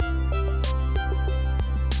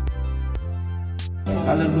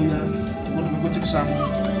Hallelujah. We're going to some.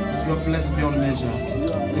 You are blessed beyond measure.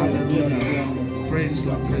 Hallelujah. Praise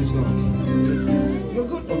God. Praise God. You're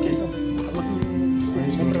good. Okay.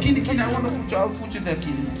 Praise God. Kini, I want to put you there,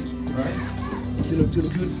 Kini. Right? It's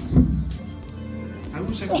good. I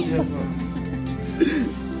wish I could have.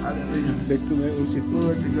 Hallelujah. Back to my own seat.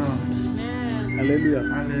 Glory to God. Amen. Hallelujah.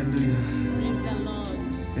 Hallelujah. Praise the Lord.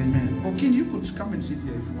 Amen. Okay, you could come and sit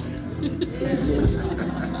here if you want.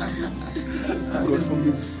 God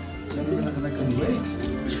forbid. Some people are not going to wake.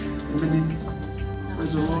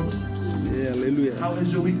 Praise the Lord. Yeah, hallelujah. How has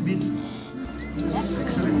your week been?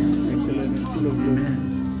 Excellent. Excellent and full of glory. Amen.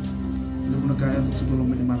 Nung nagkaya ito siguro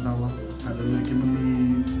mo ni Matawa. Hallelujah. Kaya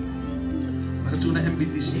mami nakatuna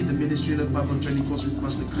MBTC, the Ministry of Bible Training Course with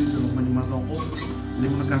Pastor Chris, alam mo ni Matawa ko. Hindi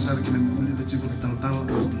mo nagkasara ka ng ulit at siguro tal-tal,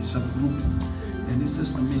 the subgroup. And it's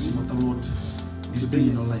just amazing what the Lord is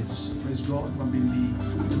doing in our lives. Praise God. Mabindi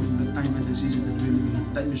during the time and the season that we're living in.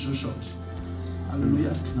 Time is so short.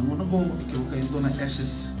 Hallelujah. Nangono ko, ikaw kayo ito na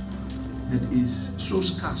asset that is so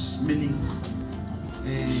scarce, meaning,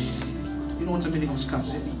 you know what's the meaning of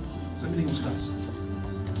scarce? Eh? What's the meaning of scarce?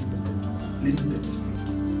 Limited.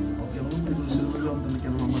 Okay,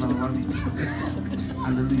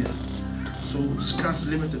 hallelujah. So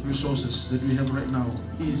scarce, limited resources that we have right now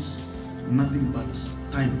is nothing but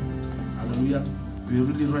time. Hallelujah. We are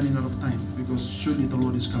really running out of time because surely the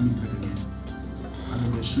Lord is coming back again.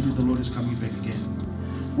 Hallelujah. Surely the Lord is coming back again.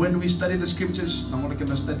 When we study the scriptures,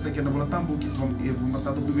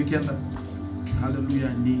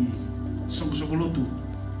 hallelujah, ni Songosokolotu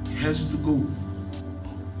has to go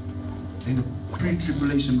in the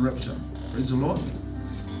pre-tribulation rapture. Praise the Lord.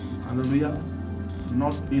 Hallelujah.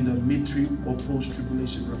 Not in the mid-trib or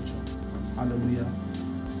post-tribulation rapture. Hallelujah.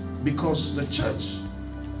 Because the church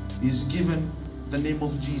is given the name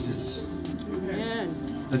of Jesus. Amen.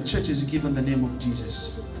 The church is given the name of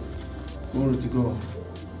Jesus. Glory to God.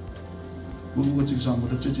 We will go to example.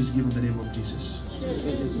 The church is given the name of Jesus. The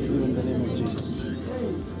church is given the name of Jesus.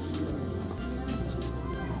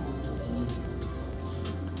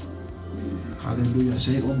 Hallelujah.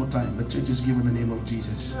 Say it one more time. The church is given the name of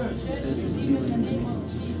Jesus. The church is given the name of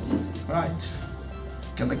Jesus. Right.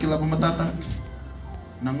 Kata kila pamatata.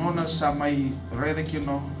 Nangona sa may redek, you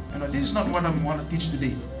know, this is not what I want to teach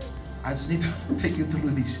today. I just need to take you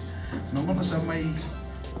through this. Nangona sa may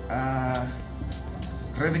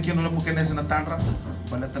redek, you know, bukanesa na tanra,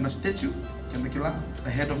 balata na statue, kanda kila,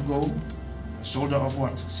 the head of gold, the shoulder of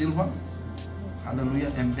what? Silver.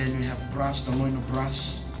 Hallelujah. And then we have brass, the loin of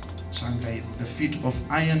brass, sangay, the feet of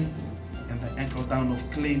iron, and the ankle down of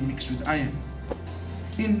clay mixed with iron.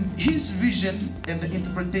 In his vision and the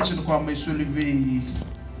interpretation ko may sulibi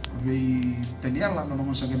Daniela no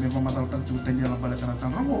naman sa gamay pamataltag to Daniela balatan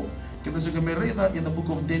tanamo kita sa gamay reda in the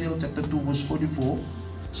book of Daniel chapter 2 verse 44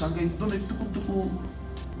 sangay doon ay tuku-tuku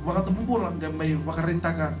baka tumumbulang gamay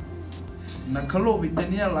bakarita ka na kalo with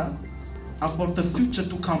Daniela about the future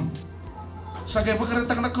to come. Sangay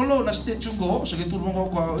bakarita ka na kalo na statue go sangay tulong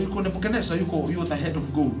ko iko na Nebuchadnezzar yuko you the head of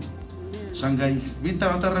gold. Sangay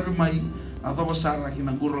bitara-tara may atau besar lagi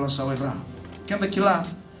naguro lang sa wera. Kanda kila,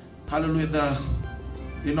 hallelujah,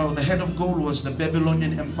 the head of gold was the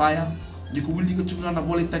Babylonian Empire. Di ko wildi ko tunga na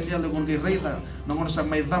boleh tanya lagon kay Reza. Nangon sa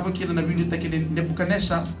may daba kila na wildi takin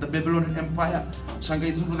Nebuchadnezzar, the Babylonian Empire. Sangay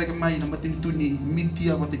duro takin may na matin ni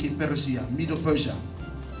Media wa takin Persia, Medo Persia.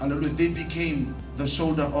 Hallelujah, they became the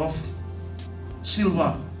shoulder of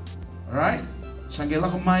silver. Right? Sangay la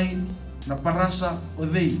may na parasa o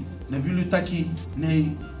they na wildi taki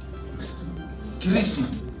nei Greece,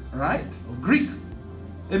 right? Or Greek.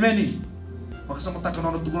 Amen. Pakasama ta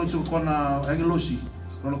kana tugon chu kona Angelosi.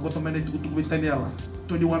 No ko to mene tugu Daniela.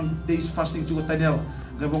 21 days fasting chu Daniela.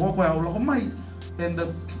 Gabo ko ya ulo ko mai. And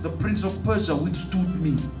the prince of Persia withstood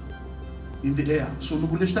me in the air. So no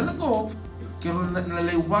bules talaga kero na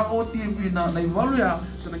lewa o TV na ivaluya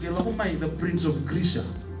sa nagelo ko mai the prince of Greece.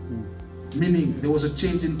 Meaning there was a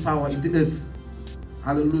change in power in the earth.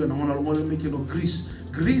 Hallelujah. Nangono ngolo make Greece.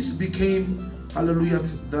 Greece became, hallelujah,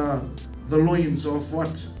 the loins of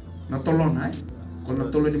what? Natolon, eh? Kung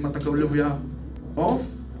natolon ni matakaulibya of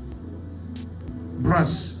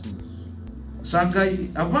brass.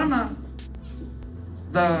 Sangay abana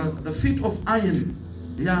the feet of iron,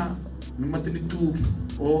 yeah, matinitu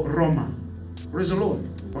o Roma. Praise the Lord.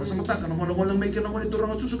 Pagsamata ka naman lang may kinamon ito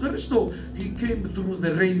rangat Susu Kristo. He came through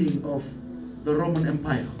the reigning of the Roman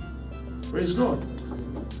Empire. Praise God.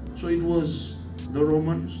 So it was the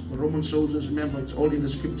Roman soldiers, remember it's all in the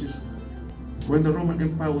scriptures, when the Roman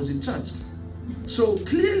Empire was in charge. So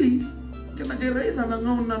clearly, kinagay na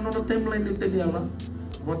nangaw na no timeline ni Daniela,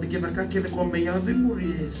 What kina kakele ko me ya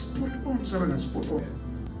muri spot on saranga spot on.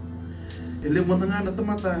 Ele mandanga na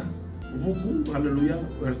tamata buku, hallelujah,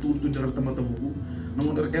 tu dera tamata buku.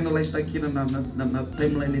 Namun der analyze ta kina na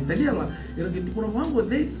timeline ni Daniel. Era gitu pura mambo,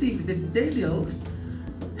 they think that Daniel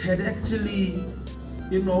had actually,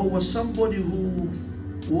 was somebody who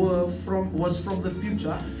was from the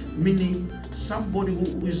future, meaning somebody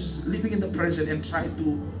who is living in the present and try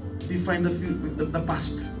to define the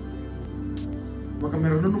past. But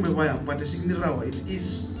it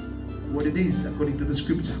is what it is according to the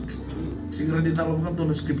scripture. Singra di dalam kanto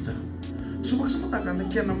scripture. So makasama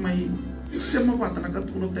kaya may sema bata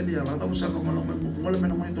nagkatunog tayo atau sa malaman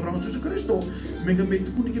naman ito rangon sa Kristo megamit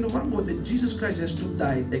ko ni ginawa that Jesus Christ has to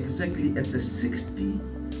die exactly at the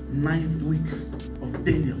 69th week of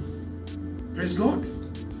Daniel. Praise God.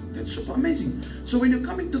 That's super amazing. So when you're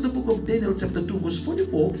coming to the book of Daniel chapter 2 verse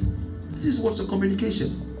 44, this is what's the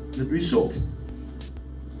communication that we saw.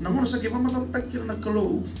 Nangono sa kiba matamtakir na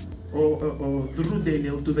kalo or through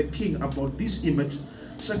Daniel to the king about this image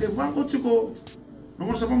sa kibango tiko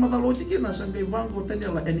nangono sa pamatalo tikina sa kibango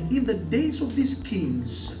Daniel, and in the days of these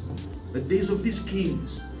kings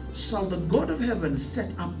shall the God of heaven set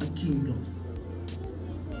up a kingdom.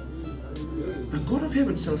 The God of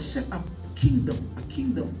heaven shall set up a kingdom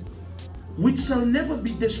which shall never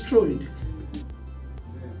be destroyed.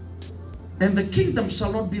 And the kingdom shall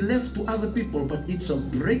not be left to other people, but it shall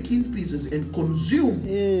break in pieces and consume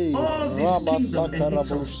all this kingdom, and it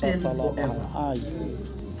shall stand forever.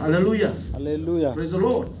 Hallelujah. Hallelujah. Praise the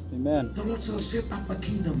Lord. Amen. The Lord shall set up a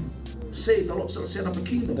kingdom. Say, the Lord shall set up a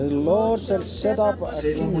kingdom. The Lord shall set up a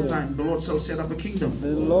Say it one more kingdom. time. The Lord shall set up a kingdom.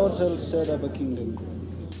 The Lord shall set up a kingdom.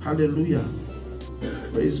 Hallelujah.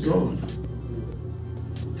 Praise God.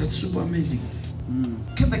 That's super amazing.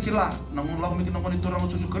 Kita kila nangulang mungkin monitor ang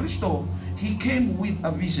Yesus Kristo. He came with a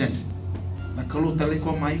vision. Na kalau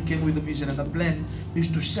taleko he came with a vision, and the plan is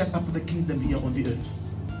to set up the kingdom here on the earth.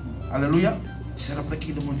 Hallelujah. Set up the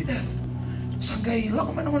kingdom on the earth. Sangay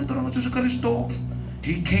lang man monitor ang Yesus Kristo.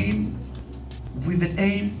 He came with an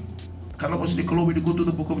aim. Kalau was Nicolo, we go to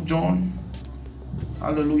the book of John.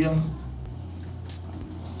 Hallelujah.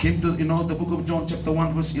 Came to the book of John chapter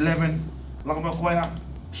 1 verse 11. Lang makoya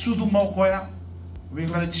sudu mau koya. We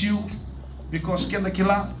gonna chew because kenda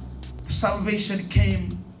kila salvation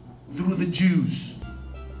came through the Jews.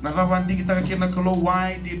 Nagawanti kita kina kalo,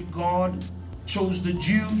 why did God chose the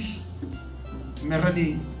Jews?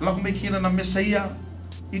 Merani lang may kina na Messiah.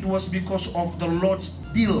 It was because of the Lord's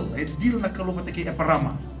deal. A deal na kalo patiki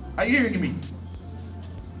Abraham. Are you hearing me?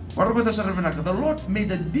 The Lord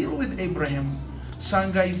made a deal with Abraham.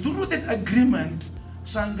 Sangay through that agreement,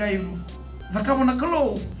 sangay nakamo na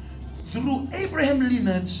kalo. Through Abraham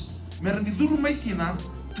lineage, meron ni duro may kina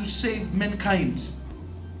to save mankind.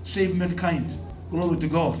 Save mankind. Glory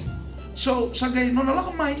to God. So, sagay no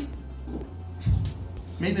nalakamay.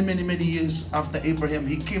 Many years after Abraham,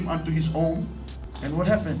 he came unto his own. And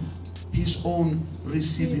what happened? His own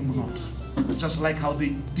received him not. Just like how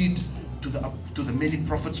they did to the many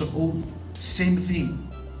prophets of old. Same thing.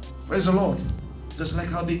 Praise the Lord. Just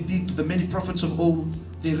like how they did to the many prophets of old.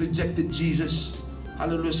 They rejected Jesus.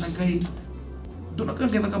 Hallelujah. Sangkay doon na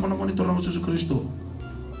kita ka monitor ng Yesus Kristo.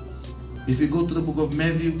 If you go to the book of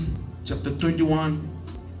Matthew chapter 21,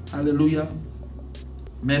 hallelujah,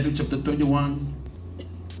 Matthew chapter 21,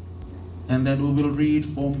 and then we will read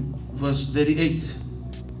from verse 38.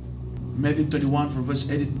 Matthew 21 from verse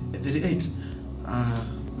 38,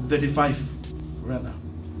 35 rather.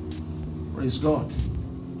 Praise God.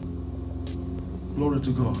 Glory to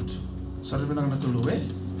God. Sarap na natuloy eh.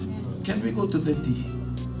 Can we go to 30?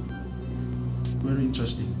 Very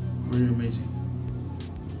interesting, very amazing.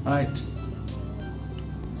 Alright.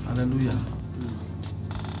 Hallelujah.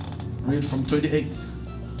 Read from 28.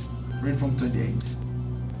 Read from 28.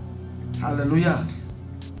 Hallelujah.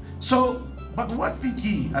 So, but what think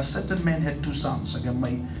ye? A certain man had two sons. Again,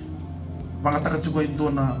 may mga taga-tsugo ito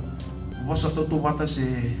na wasa tutubata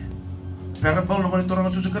si parable naman ito ng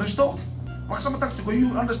Yesus Kristo.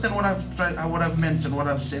 You understand what I've mentioned,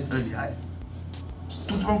 what I've said earlier.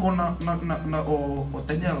 In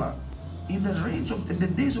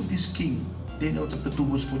the days of this king, Daniel chapter 2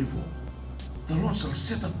 verse 44, the Lord shall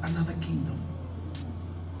set up another kingdom.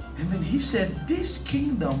 And then he said, this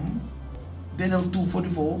kingdom, Daniel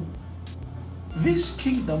 2:44, this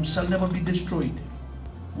kingdom shall never be destroyed.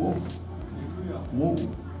 Whoa. Whoa.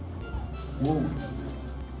 Whoa.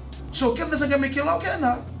 So, kaya sa kami kilaw kaya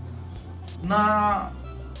na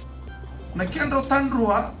kenro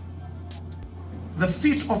tanrua the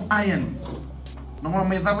feet of iron na mga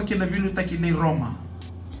may dapat kinabilu taki ni Roma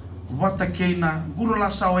wata kay na guro la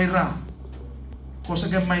sawaira Kosa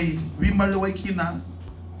ka may wimalaway kina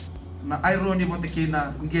na irony mo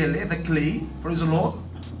kina ngele, the clay, praise the Lord.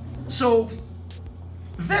 So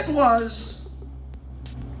that was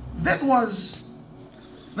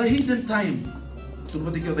the hidden time. The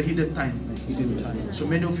hidden time. The hidden time. So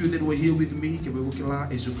many of you that were here with me,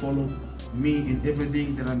 as you follow me in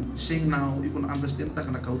everything that I'm saying now, you can understand that.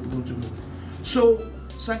 So,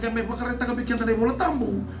 sangka may pakareta kami kaya tayo wala tambo,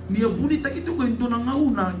 niya bunita ito ko ito na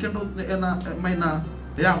ngauna, kaya na may na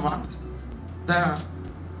yawa, ta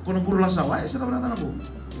kung naguro lang sawa, sa tabi natin ako.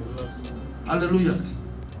 Hallelujah.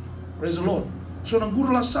 Praise the Lord. So,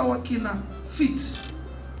 naguro lang sawa kina feet.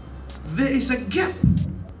 There is a gap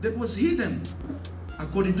that was hidden.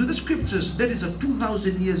 According to the scriptures, that is a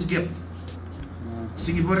 2,000 years gap.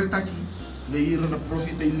 Sige baritaki, layiro na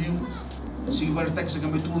prophet ay liw. Sige baritaki sa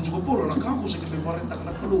kami tulong sa kupuro, nakako sa kami baritak na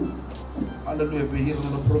kulo. Hallelujah, bahira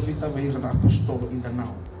na propeta, bahira na apostolo in the now.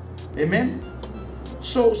 Amen?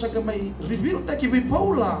 So, sa kami reveal taki by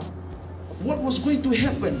Paula, what was going to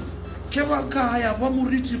happen? Kaya kaya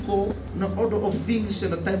pamuriti ko na order of things sa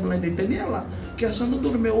timeline ni Daniela. Kaya sa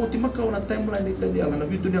nandun may ultima ka na timeline ni Daniela, na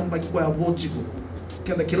bito niya ang magkuha abotsi ko.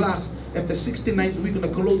 Kaya kila at the 69th week na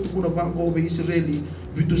kaloto ko na bango ba Israeli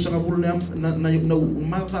bito sa ngabul na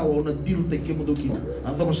mata o na deal tay kemo doki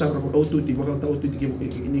anta mo sa aututi baka aututi kemo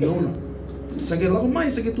inigaw na sa gela ko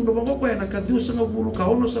mai sa gitu na bango ko na kadiu sa ngabul ka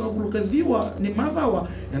ono sa ngabul ka diwa ni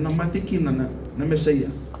matawa na matikin na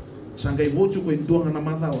mesaya sa ngay bocho ko ito na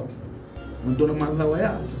matawa mando na matawa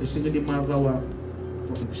ya singa di matawa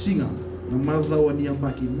singa na matawa niya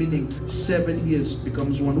baki meaning 7 years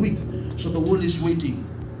becomes 1 week. So the world is waiting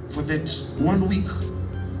for that 1 week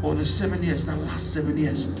or the 7 years, the last 7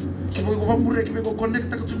 years. Kaya ko pamure, kaya ko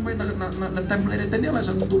connect ako sa na timeline ni Daniela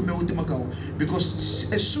sa nandun may ultima kao. Because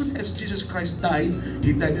as soon as Jesus Christ died,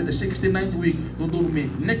 He died in the 69th week. Nandun may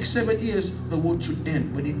next 7 years the world should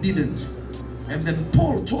end, but it didn't. And then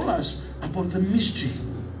Paul told us about the mystery.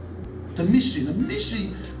 The mystery.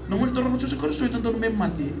 Namunito na ko sa Kristo ito nandun may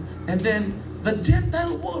mati. And then the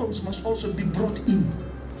Gentile worlds must also be brought in.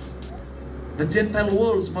 The Gentile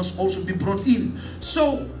worlds must also be brought in.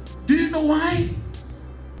 So, do you know why?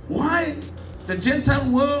 Why the Gentile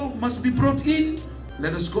world must be brought in?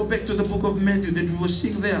 Let us go back to the book of Matthew that we were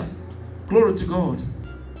seeing there. Glory to God.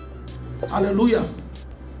 Hallelujah.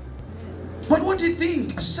 But what do you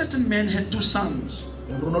think? A certain man had 2 sons,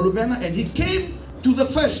 and he came to the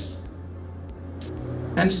first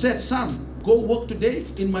and said, "Son, go work today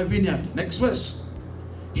in my vineyard." Next verse.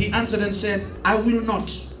 He answered and said, "I will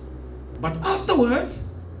not." But afterward,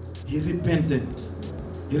 he repented.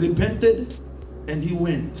 He repented and he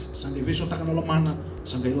went. Sangay beso taka na lamana,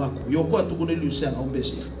 sangay lako. Yoko atu kunili usian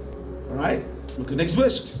ombesi. Alright? Look at next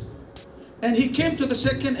verse. And he came to the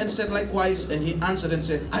second and said likewise, and he answered and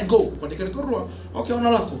said, "I go." But okay,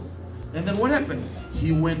 ona lako. And then what happened?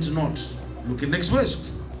 He went not. Look at next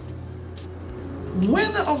verse.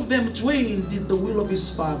 Whether of them twain did the will of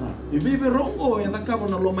his father? Ibibi rongo yakakabo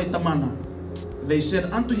na lomay tamana. They said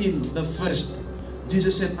unto him, the first.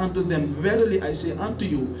 Jesus said unto them, "Verily I say unto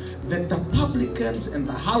you, that the publicans and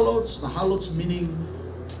the harlots meaning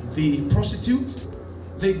the prostitute,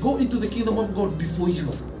 they go into the kingdom of God before you."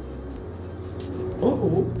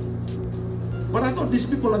 Oh, but I thought these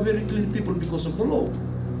people are very clean people because of the law.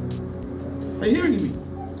 Are you hearing me?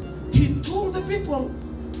 He told the people,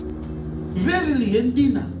 "Verily,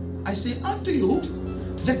 Endina, I say unto you,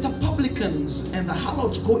 that the publicans and the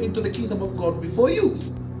harlots go into the kingdom of God before you."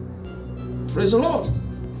 Praise the Lord.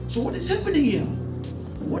 So what is happening here?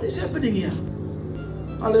 What is happening here?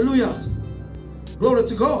 Hallelujah. Glory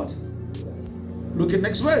to God. Look at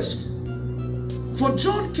next verse. "For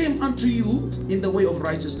John came unto you in the way of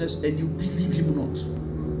righteousness, and you believe him not."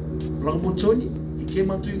 He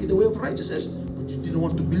came unto you in the way of righteousness, but you didn't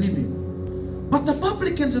want to believe him. But the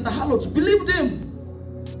publicans and the harlots believed him.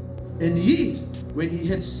 And ye, when he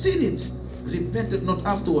had seen it, repented not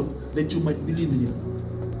afterward, that you might believe in him.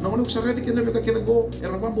 Look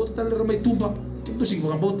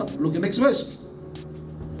at next verse.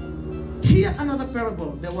 Here another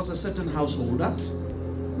parable. There was a certain householder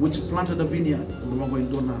which planted a vineyard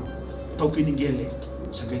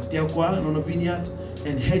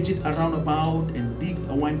and hedged it around about, and digged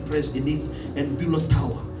a wine press in it, and built a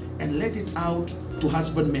tower, and let it out to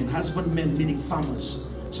husbandmen. Husbandmen meaning farmers.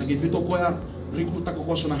 Recruta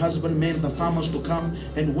ko na husbandmen, the farmers to come,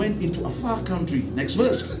 and went into a far country. Next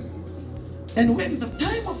verse. And when the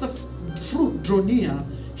time of the fruit drew near,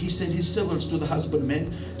 he sent his servants to the husbandmen.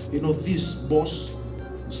 You know, this boss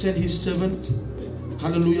sent his servant,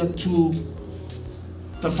 hallelujah, to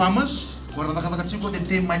the farmers, that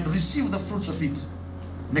they might receive the fruits of it.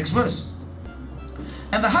 Next verse.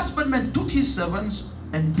 And the husbandman took his servants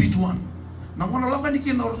and beat one. Nang wala lang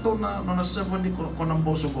kanikin orto na servant ni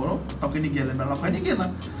konamboso ko, tao kinigyan na lang kanikin.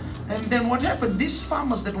 And then what happened? These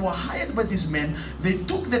farmers that were hired by these men, they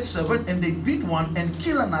took that servant and they beat one and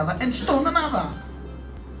kill another and stone another.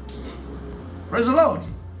 Praise the Lord.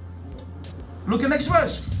 Look at next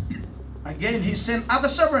verse. Again, he sent other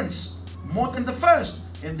servants, more than the first,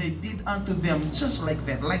 and they did unto them just like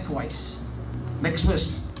that, likewise. Next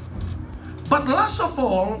verse. But last of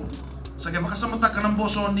all, sa kaya makasamata ka ng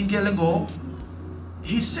boso ni Gelego,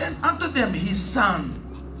 he sent unto them his son,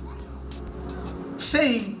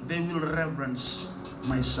 saying, they will reverence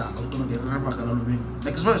my son.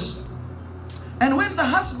 Next verse. And when the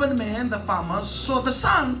husbandmen, the farmers, saw the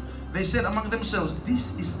son, they said among themselves,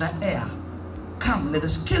 this is the heir. Come, let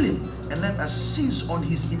us kill him, and let us seize on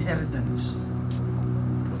his inheritance.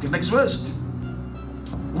 Look at next verse.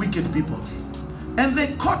 Wicked people. And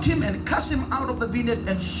they caught him and cast him out of the vineyard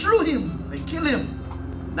and slew him. They killed him.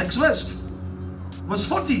 Next verse. Verse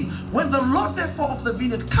 40. When the Lord therefore of the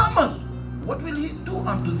vineyard cometh, what will he do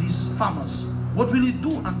unto these farmers? What will he do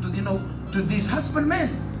unto, to these husbandmen?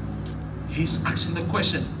 He's asking the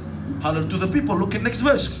question. Hallelujah to the people. Look at next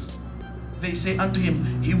verse. They say unto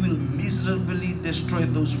him, he will miserably destroy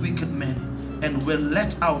those wicked men, and will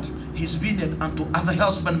let out his vineyard unto other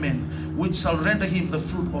husbandmen, which shall render him the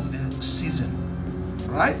fruit of the season.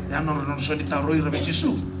 Right?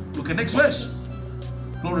 Look at next verse.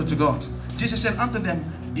 Glory to God. Jesus said unto them,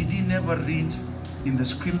 did ye never read in the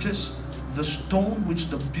scriptures, the stone which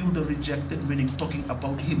the builder rejected, meaning talking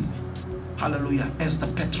about him, hallelujah, as the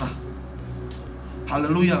Petra,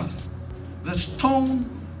 hallelujah, the stone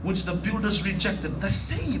which the builders rejected, the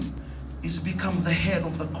same is become the head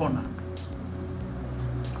of the corner.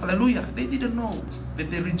 Hallelujah. They didn't know that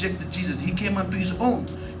they rejected Jesus. He came unto his own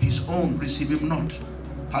received him not.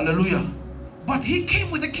 Hallelujah. But he came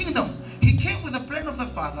with a kingdom. He came with the plan of the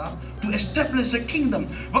Father to establish a kingdom.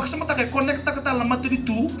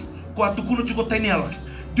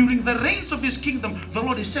 During the reigns of his kingdom, the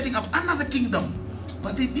Lord is setting up another kingdom.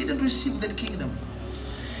 But they didn't receive that kingdom.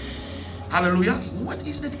 Hallelujah. What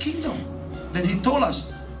is that kingdom? Then he told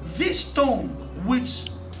us, this stone which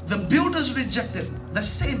the builders rejected, the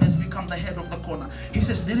same has become the head of the corner. He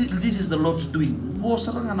says, this is the Lord's doing. So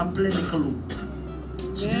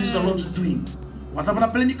this is the Lord's doing.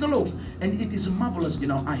 And it is marvelous in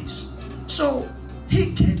our eyes. So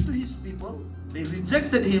he came to his people. They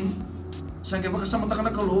rejected him.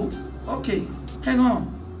 Okay, hang on.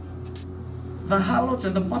 The harlots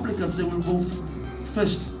and the publicans, they will go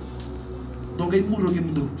first. Can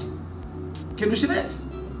you see that?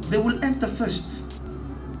 They will enter first.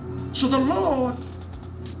 So the Lord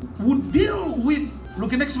would deal with,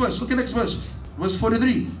 look at next verse, verse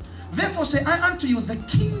 43. Therefore say I unto you, the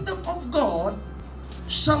kingdom of God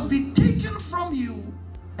shall be taken from you.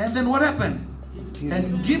 And then what happened?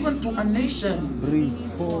 And given to a nation,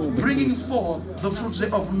 bringing forth the fruits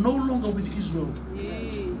thereof, no longer with Israel.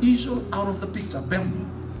 Israel out of the picture. Bam.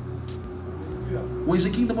 Where is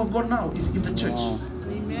the kingdom of God now? Is in the church.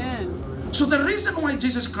 Amen. So the reason why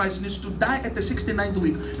Jesus Christ needs to die at the 69th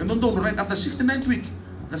week, and don't right after 69th week,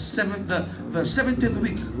 the 70th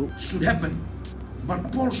week should happen.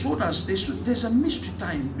 But Paul showed us there's a mystery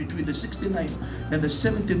time between the 69th and the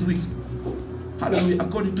 70th week. Hallelujah.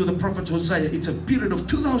 According to the prophet Hosea, it's a period of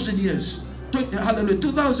 2,000 years. Hallelujah.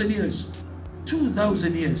 2,000 years.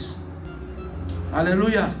 2,000 years.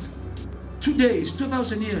 Hallelujah. 2 days,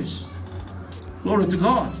 2,000 years. Glory to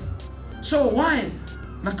God. So why?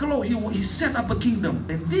 Nakalo, he set up a kingdom.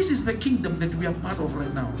 And this is the kingdom that we are part of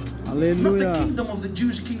right now. Hallelujah. Not the kingdom of the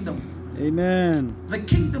Jewish kingdom. Amen. The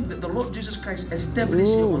kingdom that the Lord Jesus Christ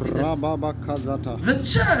established here on the earth. The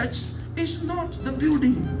church is not the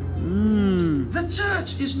building. The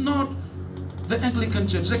church is not the Anglican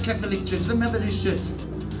church, the Catholic church, the Methodist church.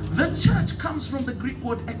 The church comes from the Greek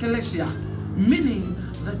word ekklesia, meaning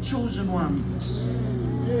the chosen ones.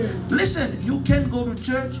 Listen, you can go to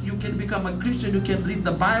church, you can become a Christian, you can read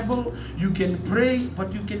the Bible, you can pray,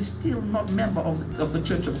 but you can still not member of the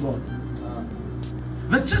church of God.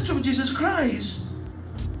 The church of Jesus Christ,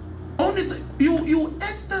 only you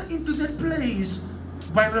enter into that place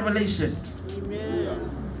by revelation.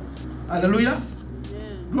 Amen. Hallelujah.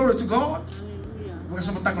 Amen. Glory to God. Hallelujah. Baka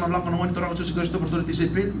sa mata ko lang ko naman ito ako sa Kristo opportunity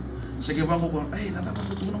sipin. Sa kaya ko ay natapos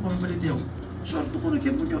ko tukunan ko ang balitiyaw. Suarto ko na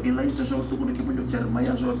kaya mo nyo Elijah, suarto ko na kaya mo nyo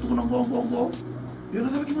Jeremiah, suarto ko na go. Yun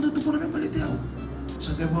natapos kaya mo tukunan ang balitiyaw.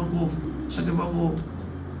 Sa kaya ko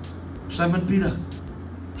Simon Peter,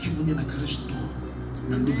 kaya mo niya na Kristo.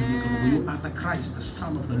 You are the Christ, the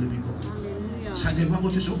Son of the living God. Hallelujah. Sa kaya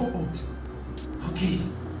ko okay.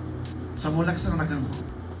 Samolak Saranakango.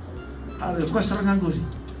 Hallelujah. Kwasarangangori.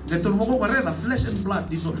 The flesh and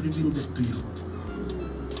blood did not reveal that to you.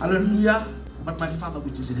 Hallelujah. But my Father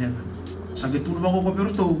which is in heaven.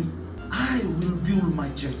 I will build my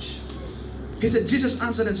church. He said, Jesus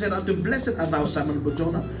answered and said unto him, Blessed art thou, Simon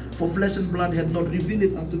Barjona, for flesh and blood hath not revealed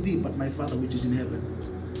it unto thee, but my Father which is in heaven.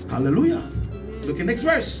 Hallelujah. Look at next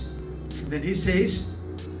verse. Then he says,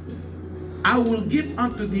 I will give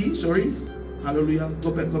unto thee, hallelujah,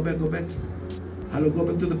 go back. Hallelujah, go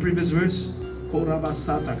back to the previous verse.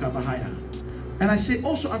 And I say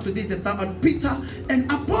also unto thee that thou art Peter,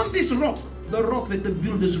 and upon this rock, the rock that the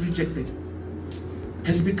builders rejected,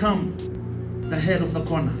 has become the head of the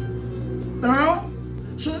corner.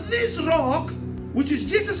 So this rock, which is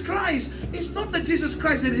Jesus Christ, is not the Jesus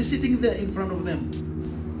Christ that is sitting there in front of them.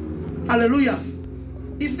 Hallelujah.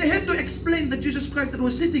 If they had to explain the Jesus Christ that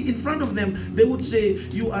was sitting in front of them, they would say,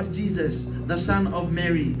 you are Jesus, the son of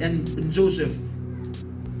Mary and Joseph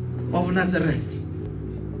of Nazareth.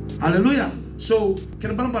 Hallelujah. So,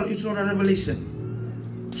 it's not a revelation.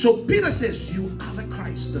 So Peter says, you are the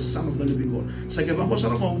Christ, the Son of the living God.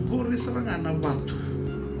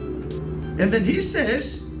 And then he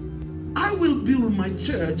says, I will build my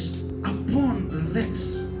church upon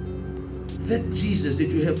that Jesus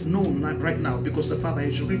that you have known right now, because the Father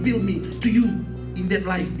has revealed me to you in that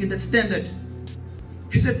life, in that standard.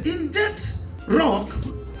 He said, in that rock,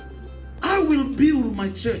 I will build my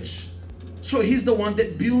church. So he's the one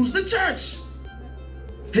that builds the church.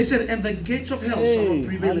 He said, and the gates of hell shall not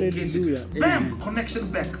prevail against it. Bam! Connection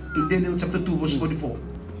back to Daniel chapter 2 verse 44.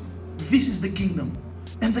 This is the kingdom.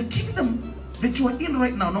 And the kingdom that you are in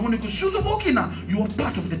right now, you are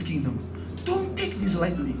part of that kingdom. Don't take this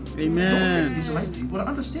lightly. Amen. Don't take this lightly. You gotta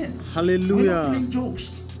understand. Hallelujah. We're not playing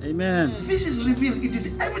jokes. Amen. This is revealed. It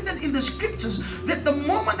is evident in the scriptures that the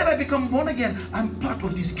moment that I become born again, I'm part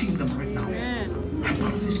of this kingdom right now. Amen. I'm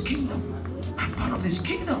part of this kingdom. I'm part of this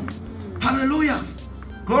kingdom. Hallelujah.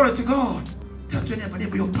 Glory to God. Tell your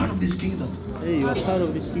neighbor, you're part of this kingdom. Hey, you're part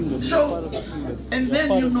of this kingdom. So, and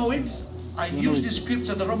then you know it. I use this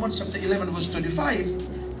scripture, the Romans chapter 11 verse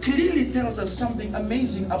 25, clearly tells us something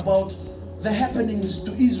amazing about the happenings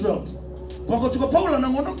to Israel. Or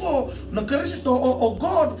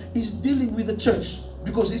God is dealing with the church,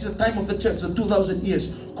 because it's the time of the church, the 2,000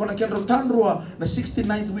 years. The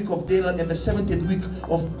 69th week of Daniel and the 70th week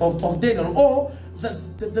of Daniel. Or the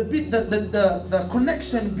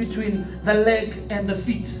connection between the leg and the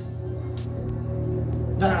feet.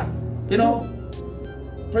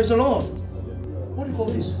 Praise the Lord. What do you call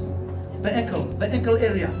this? The ankle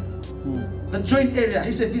area. The joint area.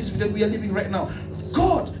 He said, this is that we are living right now.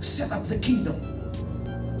 God set up the kingdom.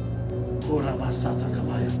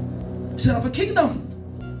 Set up a kingdom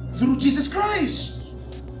through Jesus Christ.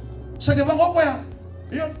 Another way I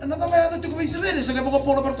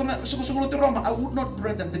would not,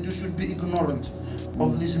 brethren, that you should be ignorant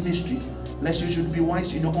of this mystery, lest you should be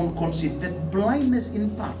wise in your own conceit. That blindness in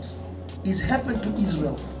part is happened to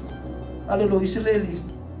Israel. Hallelujah. Israeli.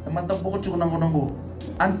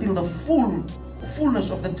 Until the fullness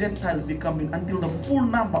of the Gentiles become in, until the full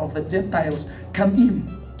number of the Gentiles come in.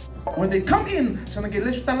 When they come in,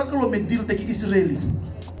 Israeli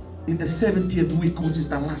in the 70th week, which is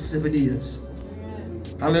the last 7 years.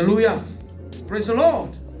 Hallelujah. Praise the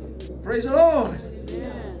Lord. Praise the Lord.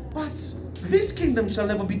 But this kingdom shall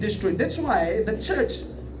never be destroyed. That's why the church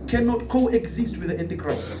cannot coexist with the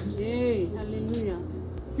Antichrist. Hallelujah.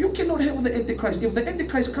 You cannot have the Antichrist. If the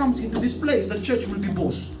Antichrist comes into this place, the church will be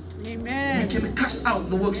boss. Amen. You can cast out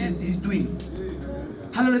the works he's doing.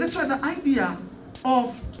 Hallelujah. That's why the idea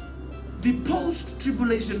of the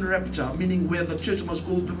post-tribulation rapture, meaning where the church must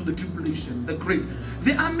go through the tribulation, the great.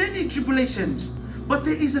 There are many tribulations, but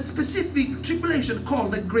there is a specific tribulation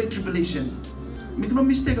called the Great Tribulation. Make no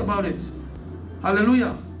mistake about it.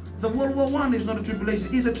 Hallelujah. The World War I is not a tribulation.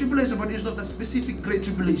 It's a tribulation, but it's not a specific Great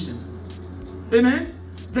Tribulation. Amen.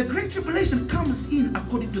 The Great Tribulation comes in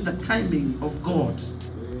according to the timing of God.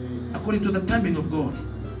 According to the timing of God.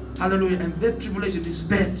 Hallelujah. And that tribulation is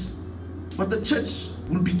bad. But the church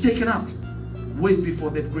will be taken up way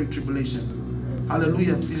before that Great Tribulation.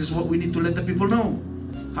 Hallelujah. This is what we need to let the people know.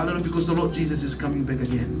 Hallelujah. Because the Lord Jesus is coming back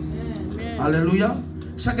again. Amen. Hallelujah.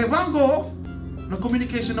 Sa kebango, na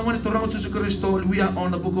communication naman ito lang sa Kristo. We are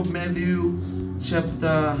on the book of Matthew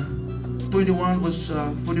chapter 21 verse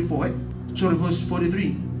 44. Sorry, verse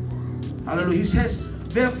 43. Hallelujah. He says,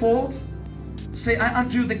 therefore, say I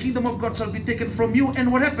unto you, the kingdom of God shall be taken from you.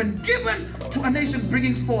 And what happened? Given to a nation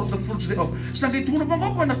bringing forth the fruits thereof.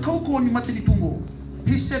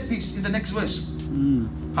 He said this in the next verse.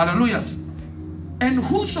 Hallelujah. And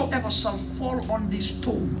whosoever shall fall on this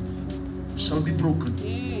stone shall be broken.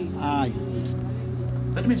 Aye.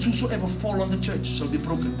 That means whosoever fall on the church shall be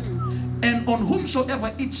broken. And on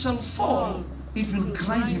whomsoever it shall fall, it will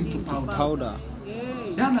grind him to powder. Powder.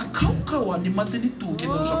 Yana kaukawa ni mateni tu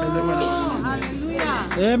kendo samelewa. Hallelujah.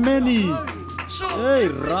 Amen. So Hey,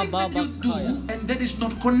 everything that you do Rababakaya. and that is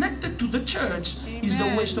not connected to the church is the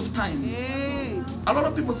waste of time. Hey. A lot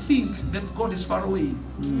of people think that God is far away.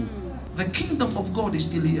 The kingdom of God is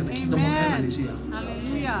still here. The kingdom of heaven is here.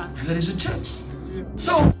 Hallelujah. And there is a church.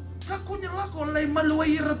 So, kakunya lako lay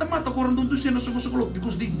maluway ratamata korandundu siya na sumusukulog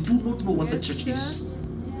because they do not know what the church is.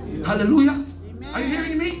 Hallelujah. Are you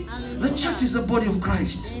hearing me? The church is the body of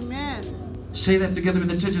Christ. Amen. Say that together with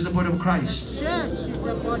the church is the body of Christ. Church is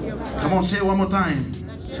the body of Christ. Come on, say it one more time.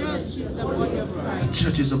 The church is the body of The Christ.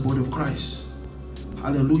 church is the body of Christ.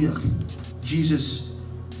 Hallelujah. Jesus,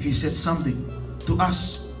 he said something to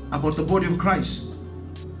us about the body of Christ.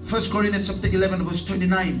 1 Corinthians chapter 11 verse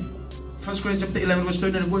 29. 1 Corinthians chapter 11 verse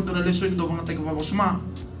 29. Going to the lesson do mga taga-pagosma.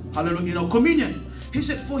 Hallelujah. You know, communion. He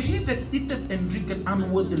said, for he that eateth and drinketh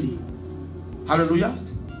unworthily. Hallelujah.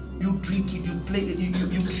 You drink it, you play it, you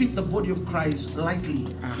treat the body of Christ lightly.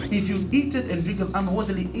 If you eat it and drink it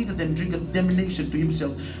unworthily, eat it and drink it, damnation to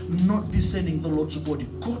himself, not discerning the Lord's body.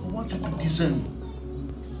 God wants you to discern.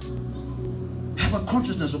 Have a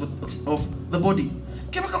consciousness of the body.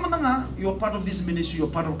 Kaya nga, you're part of this ministry,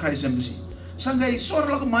 you're part of Christ Embassy. Sangay,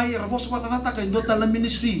 sorry lang may rabos patatata kay dota la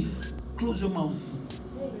ministry. Close your mouth.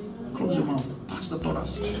 Close your mouth. Pastor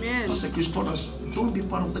Torres. Amen. Pastor Chris Torres. Don't be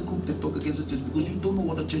part of the group that talk against the church because you don't know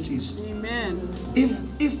what the church is. Amen. If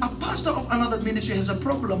a pastor of another ministry has a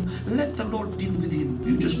problem, let the Lord deal with him.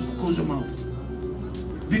 You just close your mouth.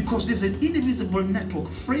 Because there's an indivisible network,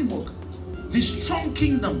 framework, this strong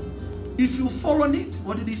kingdom. If you fall on it,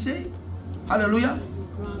 what did he say? Hallelujah.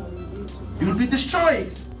 You will be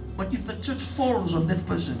destroyed. But if the church falls on that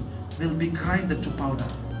person, they'll be grinded to powder.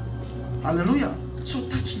 Hallelujah. So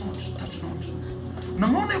touch not, touch not. Now,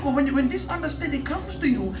 when this understanding comes to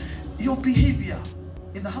you, your behavior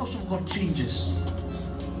in the house of God changes.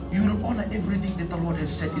 You will honor everything that the Lord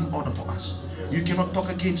has set in order for us. You cannot talk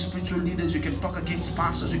against spiritual leaders, you can talk against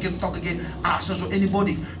pastors, you can talk against pastors or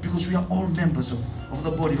anybody, because we are all members of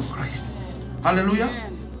the body of Christ. Hallelujah.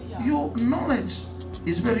 Your knowledge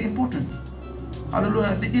is very important.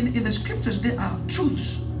 Hallelujah. In the scriptures, there are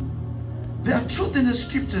truths. There are truth in the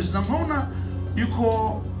scriptures. You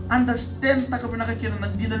can understand that are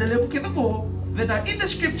in the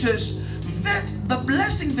scriptures, that the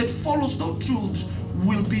blessing that follows those truths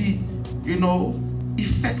will be,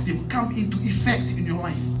 effective, come into effect in your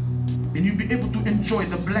life. And you'll be able to enjoy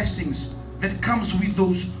the blessings that comes with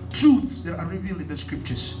those truths that are revealed in the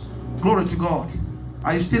scriptures. Glory to God.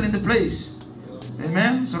 Are you still in the place?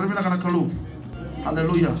 Amen.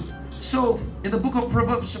 Hallelujah. So, in the book of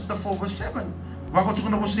Proverbs chapter 4 verse 7,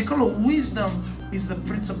 wisdom is the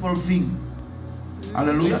principal thing.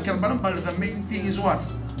 Hallelujah. The main thing is what?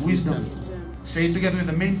 Wisdom. Say it together with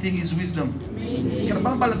the main thing is wisdom.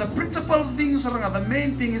 The principal things, the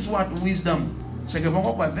main thing is what? Wisdom.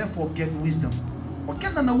 Therefore get wisdom.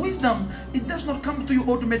 Wisdom, it does not come to you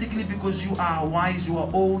automatically because you are wise, you are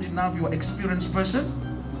old enough, you are experienced person.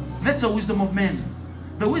 That's the wisdom of man.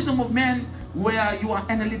 The wisdom of man where you are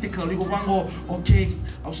analytical. You go, okay,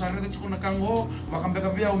 according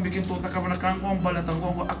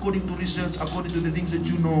to research, according to the things that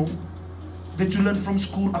you know, that you learn from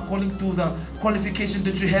school, according to the qualification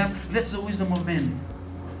that you have. That's the wisdom of man.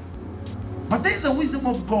 But there is the wisdom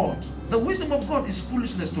of God. The wisdom of God is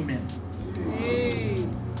foolishness to men.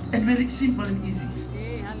 And very simple and easy.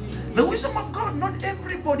 The wisdom of God, not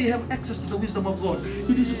everybody have access to the wisdom of God.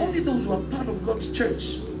 It is only those who are part of God's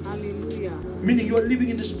church. Hallelujah. Meaning you are living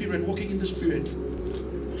in the Spirit, walking in the Spirit.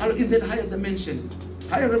 In that higher dimension,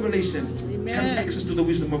 higher revelation, have access to the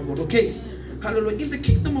wisdom of God. Okay? Hallelujah. In the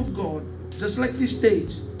kingdom of God, just like this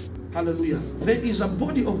stage, hallelujah, there is a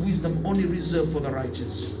body of wisdom only reserved for the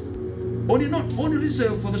righteous. Only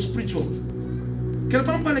reserved for the spiritual.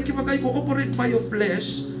 If you operate by your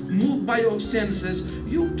flesh, move by your senses,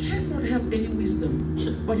 you cannot have any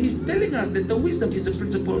wisdom. But he's telling us that the wisdom is the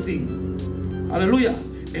principal thing. Hallelujah.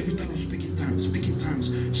 Every time you speak in tongues, speaking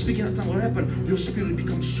in tongues, what happens? Your spirit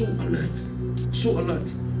becomes so alert. So alert.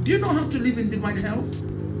 Do you know how to live in divine health?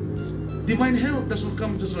 Divine health doesn't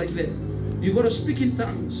come just like that. You got to speak in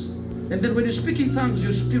tongues. And then when you speak in tongues,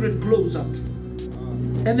 your spirit glows up.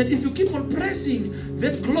 And then if you keep on pressing,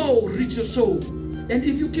 that glow reaches your soul. And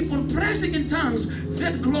if you keep on pressing in tongues,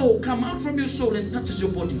 that glow come out from your soul and touches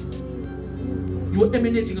your body. You are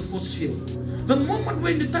emanating a force field. The moment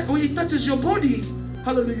when it touches your body,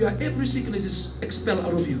 hallelujah, every sickness is expelled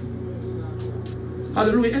out of you.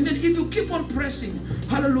 Hallelujah. And then if you keep on pressing,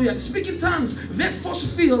 hallelujah, speak in tongues, that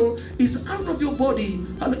force field is out of your body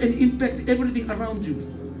and impact everything around you.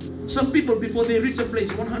 Some people, before they reach a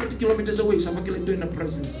place 100 kilometers away, some are in the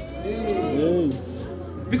presence.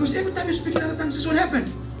 Because every time you speak in other tongues, this will happen.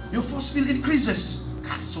 Your force field increases.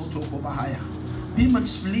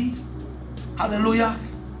 Demons flee. Hallelujah.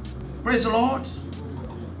 Praise the Lord.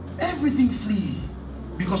 Everything flee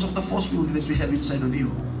because of the force field that you have inside of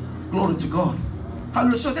you. Glory to God.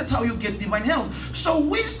 Hallelujah. So that's how you get divine health. So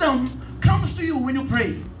wisdom comes to you when you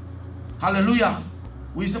pray. Hallelujah.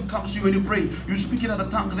 Wisdom comes to you when you pray. You speak in another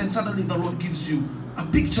tongue, then suddenly the Lord gives you a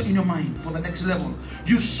picture in your mind for the next level.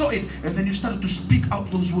 You saw it, and then you started to speak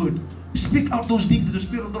out those words. Speak out those things that the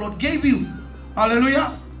Spirit of the Lord gave you.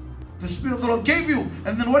 Hallelujah. The Spirit of the Lord gave you.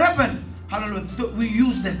 And then what happened? Hallelujah. We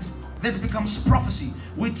use that. That becomes prophecy.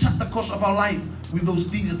 We chart the course of our life with those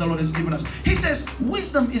things that the Lord has given us. He says,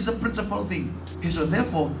 wisdom is a principal thing. He said,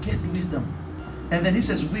 therefore, get wisdom. And then he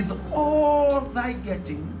says, with all thy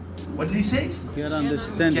getting, what did he say? Get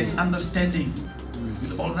understanding. Get understanding.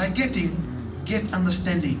 With all thy getting, get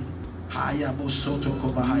understanding.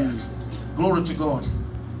 Glory to God.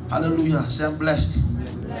 Hallelujah. Say, I'm blessed.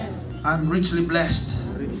 I'm richly blessed.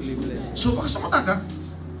 Richly blessed. So,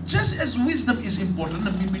 just as wisdom is important,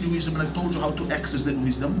 and maybe the wisdom, and I told you how to access that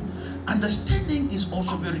wisdom, understanding is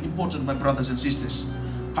also very important, my brothers and sisters.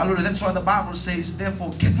 Hallelujah. That's why the Bible says,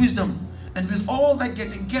 therefore, get wisdom. And with all that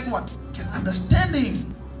getting, get what? Get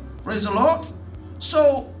understanding. Praise the Lord.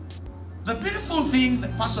 So, the beautiful thing,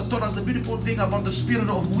 that Pastor taught us, the beautiful thing about the spirit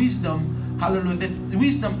of wisdom, hallelujah, that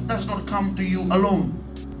wisdom does not come to you alone.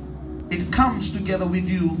 It comes together with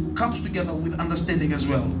you, comes together with understanding as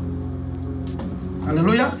well.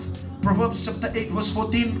 Hallelujah. Proverbs chapter 8 verse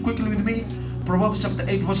 14, quickly with me. Proverbs chapter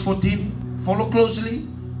 8 verse 14. Follow closely.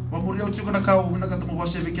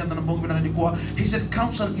 He said,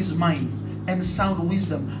 counsel is mine, and sound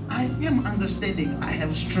wisdom. I am understanding, I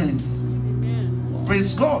have strength. Amen.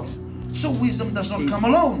 Praise God. So wisdom does not come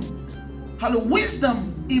alone. Hallelujah.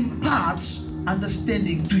 Wisdom imparts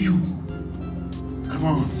understanding to you. Come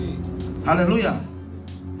on. Hallelujah.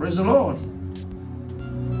 Praise the Lord.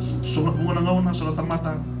 So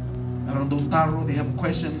they have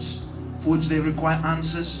questions for which they require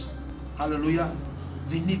answers. Hallelujah.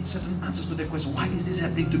 They need certain answers to their question. Why is this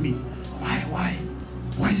happening to me?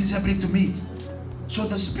 Why is this happening to me? So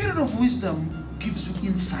the spirit of wisdom gives you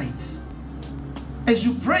insight. As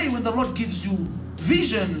you pray, when the Lord gives you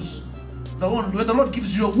visions, when the Lord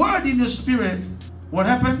gives you a word in your spirit, what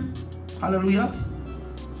happened? Hallelujah.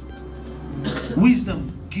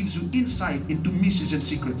 Wisdom gives you insight into mysteries and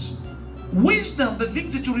secrets. Wisdom, the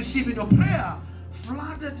things that you receive in your prayer,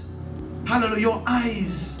 flooded, hallelujah, your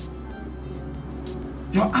eyes.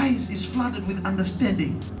 Your eyes is flooded with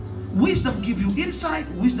understanding. Wisdom gives you insight.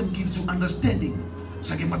 Wisdom gives you understanding.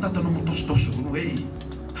 Hallelujah,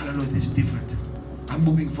 this is different. I'm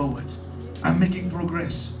moving forward. I'm making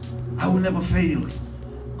progress. I will never fail.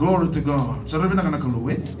 Glory to God.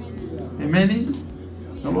 Amen.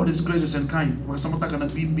 The Lord is gracious and kind.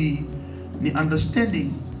 Ni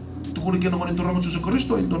understanding. Tukul kena ngoni turang Yesus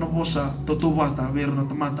Kristo itu na bosa totobata ver na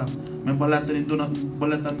tamata membalatan itu na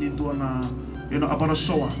balatan itu na apa na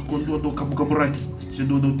soa kundo do kamu-kamu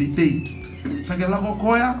sendo do titi sangela ko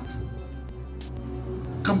koya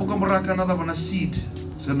kamu-kamu raka na na seed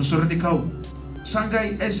sendo sorani kau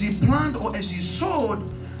sangai as he plant or as he sowed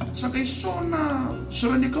sangai sona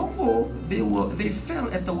sorani kau they fell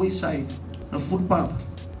at the wayside na footpath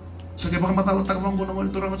sangai baka matalo takbang ko na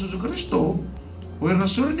ngoni turang Yesus Kristo. On the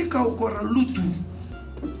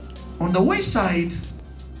wayside,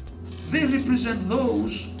 they represent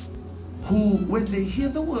those who, when they hear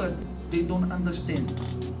the word, they don't understand.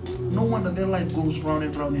 No wonder their life goes round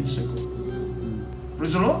and round in circle.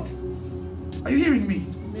 Praise the Lord. Are you hearing me?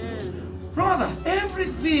 Amen. Brother,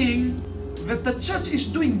 everything that the church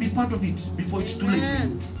is doing, be part of it before it's too late for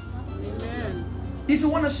you. Amen. If you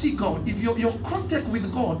want to see God, if your contact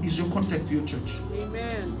with God is your contact to your church.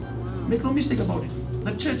 Amen. Make no mistake about it.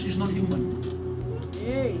 The church is not human.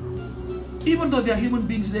 Hey. Even though there are human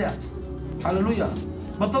beings there. Hallelujah.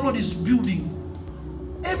 But the Lord is building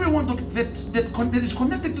everyone that is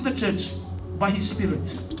connected to the church by His Spirit.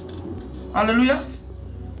 Hallelujah.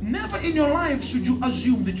 Never in your life should you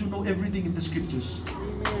assume that you know everything in the scriptures.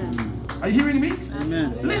 Amen. Are you hearing me?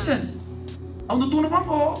 Amen. Listen.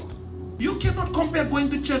 You cannot compare going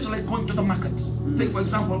to church like going to the market. Take for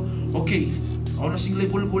example, okay, ako na sing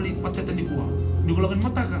label-boli pateta ni kuha. Hindi ko lang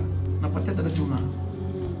mata ka, na pateta na chunga.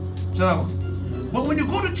 So, but when you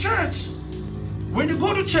go to church,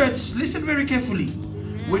 listen very carefully.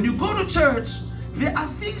 When you go to church there are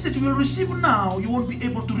things that you will receive now, you won't be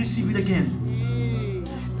able to receive it again.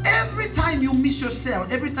 Every time you miss your cell,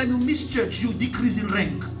 every time you miss church, you decrease in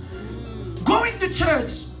rank. Going to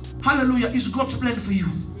church, hallelujah, is God's plan for you.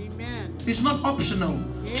 Amen. It's not optional.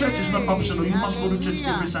 Church is not optional. You must go to church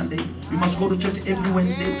every Sunday. You must go to church every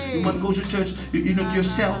Wednesday. You must go to church, you know, to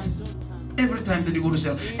yourself. Every time that you go to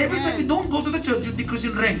cell. Every time you don't go to the church, you decrease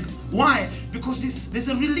in rank. Why? Because there's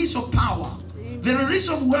a release of power. There's a release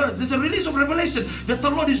of words. There's a release of revelation that the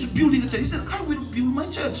Lord is building the church. He says, I will build my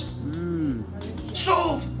church.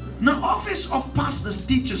 So, the office of pastors,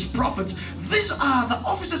 teachers, prophets, these are the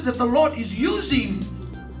offices that the Lord is using,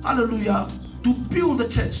 hallelujah, to build the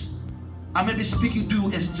church. I may be speaking to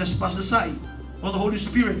you as just Pastor Sai, or the Holy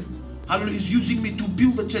Spirit, hallelujah, is using me to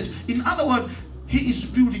build the church. In other words, He is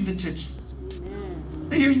building the church.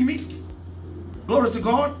 Are you hearing me? Glory to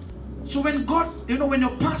God. So when God, you know, when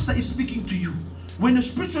your pastor is speaking to you, when your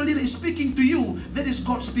spiritual leader is speaking to you, that is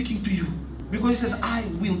God speaking to you. Because He says, I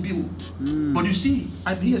will build. But you see,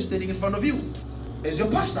 I'm here standing in front of you as your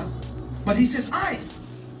pastor. But He says, I.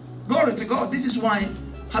 Glory to God. This is why,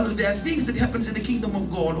 hallelujah, there are things that happens in the kingdom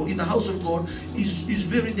of God or in the house of God is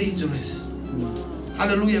very dangerous.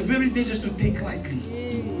 Hallelujah. Very dangerous to take lightly.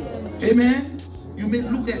 Amen. You may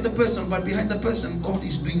look at the person, but behind the person, God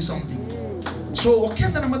is doing something. So,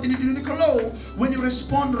 when you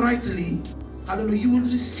respond rightly, hallelujah, you will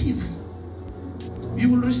receive. You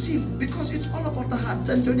will receive, because it's all about the heart.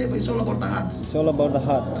 Tell your neighbor, it's all about the heart. It's all about the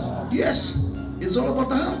heart. Yes, it's all about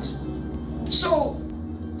the heart. So,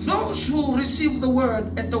 those who receive the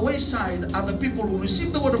word at the wayside are the people who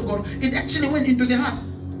receive the word of God. It actually went into their heart.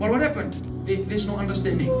 But what happened? There's no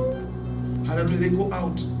understanding. Hallelujah, they go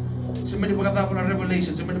out. Somebody got up on a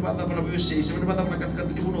revelation, somebody got up on a verse, somebody got up on a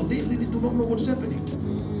they really do not know what is happening.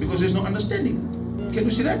 Because there's no understanding. Can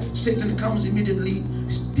you see that? Satan comes immediately,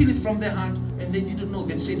 steal it from their heart, and they didn't know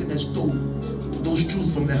that Satan has stolen those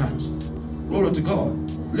truths from their heart. Glory to God.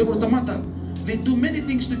 They do many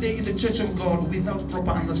things today in the church of God without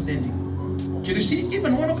proper understanding. Can you see?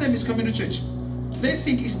 Even one of them is coming to church. They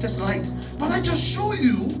think it's just light. But I just show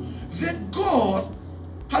you that God,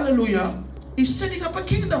 hallelujah, is setting up a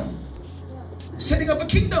kingdom. Setting up a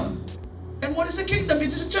kingdom. And what is a kingdom? It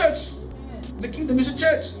is a church. The kingdom is a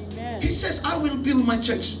church. Amen. He says, I will build my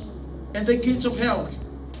church, and the gates of hell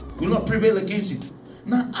will not prevail against it.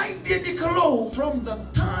 Now, I declare from the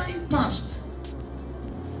time past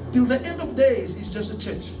till the end of days, it's just a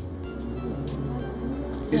church.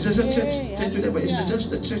 It's just a church. Say to them, it's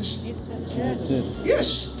just a church. It's a church.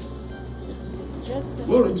 Yes.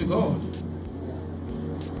 Glory to God.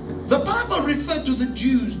 The Bible referred to the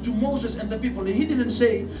Jews, to Moses and the people. He didn't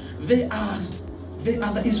say they are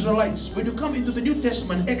the Israelites. When you come into the New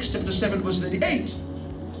Testament, Acts chapter 7 verse 38.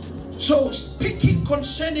 So speaking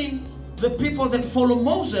concerning the people that follow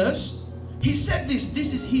Moses, he said this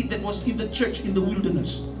is he that was in the church in the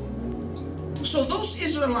wilderness. So those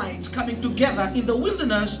Israelites coming together in the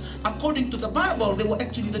wilderness, according to the Bible, they were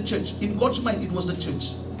actually the church. In God's mind, it was the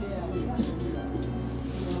church.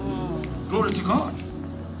 Glory to God.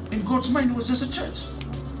 In God's mind, it was just a church.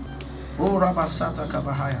 Oh, Rabasata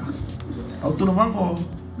Kabahaya.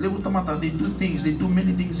 They do things, they do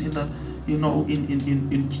many things in the, you know,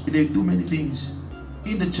 they do many things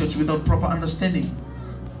in the church without proper understanding.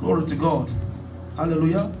 Glory to God.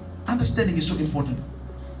 Hallelujah. Understanding is so important.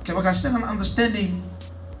 Okay, but I said an understanding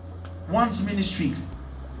one's ministry.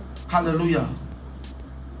 Hallelujah.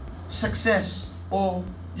 Success, or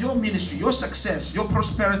your ministry, your success, your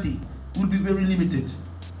prosperity will be very limited.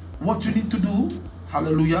 What you need to do,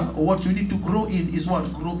 hallelujah, or what you need to grow in is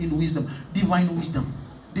what? Grow in wisdom. Divine wisdom.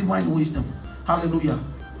 Divine wisdom. Hallelujah.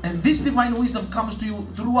 And this divine wisdom comes to you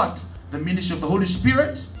through what? The ministry of the Holy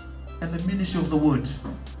Spirit and the ministry of the Word.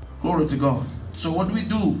 Glory to God. So what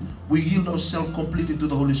do? We yield ourselves completely to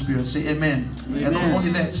the Holy Spirit. Say amen. Amen. And not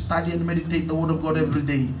only that, study and meditate the Word of God every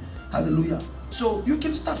day. Hallelujah. So you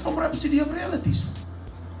can start from Rhapsody of Realities.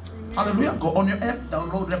 Amen. Hallelujah. Go on your app,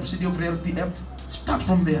 download Rhapsody of Reality app. Start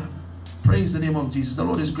from there. Praise the name of Jesus. The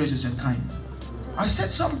Lord is gracious and kind. I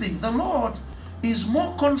said something. The Lord is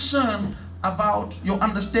more concerned about your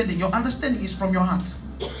understanding. Your understanding is from your heart.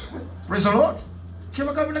 Praise the Lord. He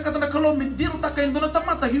will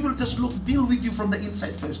just deal with you from the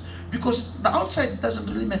inside first. Because the outside doesn't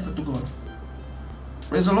really matter to God.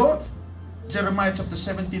 Praise the Lord. Jeremiah chapter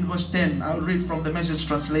 17 verse 10. I'll read from the Message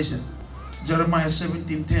translation. Jeremiah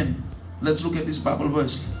 17:10. Let's look at this Bible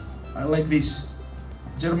verse. I like this.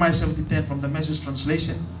 Jeremiah 17:10 from the Message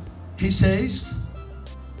translation. He says,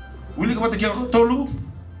 but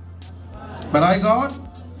I, God,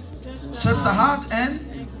 search the heart and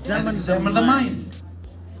examine the mind.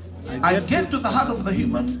 I get to the heart of the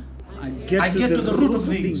human. I I get to the root of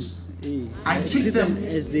things. Eh, I treat them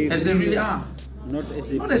as they really are, not as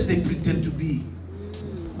they. not as they pretend to be.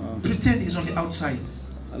 Pretend is on the outside,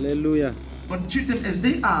 Hallelujah. but treat them as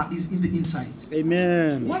they are is in the inside.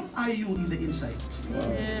 Amen. What are you in the inside?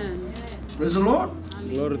 Amen. Praise the Lord.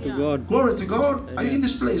 Glory to God. Glory to God. Are you in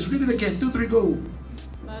this place? Read it again. 2, 3, go.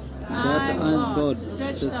 But I, God,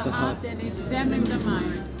 search the heart and examine the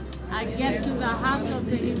mind. I get to the heart of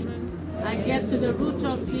the human. I get to the root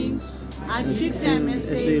of things. I treat them as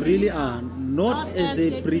they really are, not as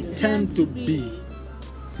they pretend to be.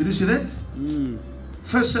 Did you see that? Mm.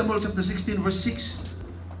 1 Samuel chapter 16 verse 6.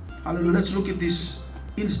 Hallelujah. Let's look at this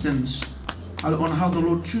instance on how the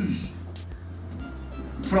Lord chose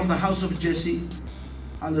from the house of Jesse.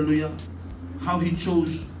 Hallelujah. How he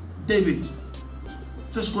chose David.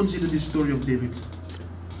 Just consider the story of David.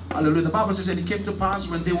 Hallelujah. The Bible says that it came to pass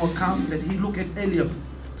when they were come that he looked at Eliab.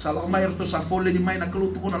 Salah mayar to sa fole ni may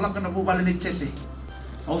nakaluto ko na lakan na bubala ni Jesse.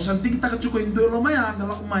 Au santing taka chuko indo lo maya na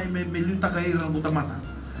lakumay me luta kay ran butamata.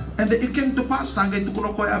 And then it came to pass sangay to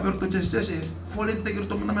kuno ko aver to Jesse. Fole tegir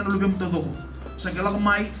to naman lubem to do. Sangay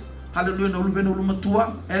lakumay hallelujah no lubem no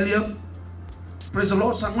lumatua Eliab. Praise the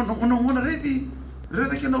Lord. Sang ono ready.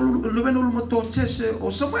 Ready ke no lubem no lumato Jesse o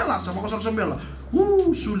Samuel sa mga Samuel.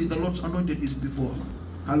 Woo, surely the Lord's anointed is before.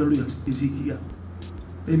 Hallelujah. Is he here?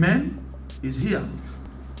 Amen. Is here.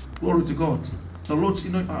 Glory to God. The Lord's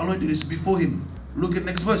anointed is before him. Look at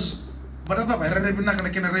next verse. But I thought I read it back to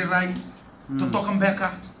talk him back.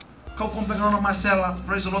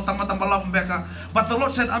 Praise the Lord. But the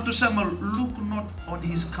Lord said unto Samuel, look not on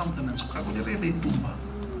his countenance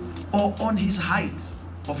or on his height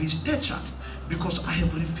of his stature, because I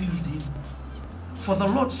have refused him. For the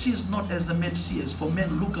Lord sees not as the man sees, for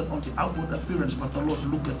men looketh on the outward appearance, but the Lord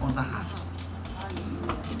looketh on the heart.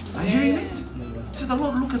 Are you hearing it? See, the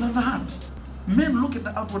Lord looketh on the heart. Men look at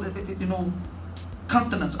the outward,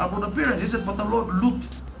 countenance, outward appearance. He said, but the Lord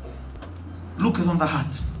looketh on the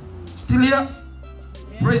heart. Still here?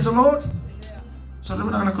 Praise the Lord. So the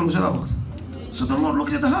Lord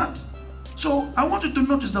looked at the heart. So I want you to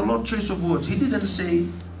notice the Lord's choice of words. He didn't say,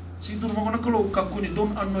 don't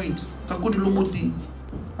anoint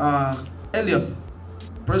Eliab.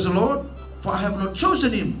 Praise the Lord. For I have not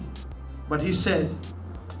chosen him. But he said,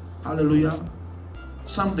 hallelujah,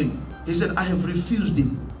 something. He said, I have refused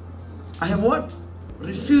him. I have what?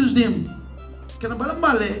 Refused him.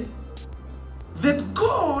 That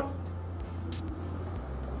God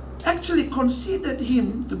actually considered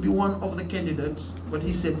him to be one of the candidates, but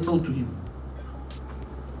he said no to him.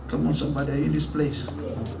 Come on, somebody, are you in this place?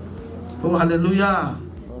 Oh, hallelujah.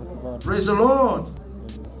 Praise the Lord.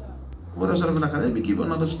 Let me give you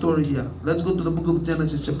another story here. Let's go to the book of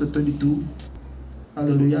Genesis chapter 22.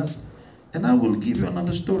 Hallelujah. And I will give you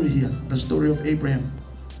another story here. The story of Abraham.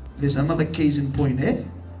 There's another case in point.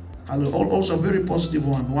 Also a very positive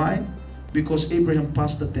one. Why? Because Abraham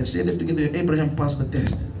passed the test. Say that together. Abraham passed the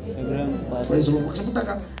test. Praise the Lord.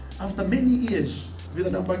 After many years, they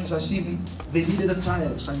needed a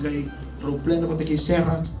child.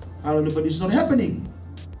 But it's not happening.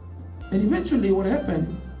 And eventually what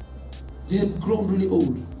happened, they had grown really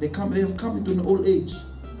old. They have come into an old age.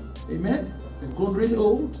 Amen? They've grown really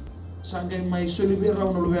old. Sangay may sulibin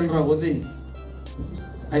raw na luben raw they.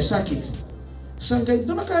 Ay sakit. Sangay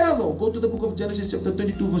doon na kaya daw. Go to the book of Genesis chapter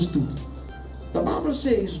 22 verse 2. The Bible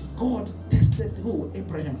says God tested who?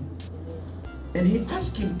 Abraham. And he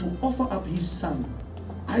asked him to offer up his son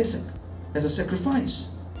Isaac as a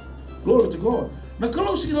sacrifice. Glory to God.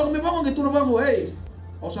 Nagkalaw sila kami bangon ito na bango. Hey,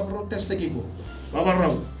 o sa protest lagi ko. Baba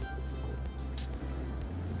raw.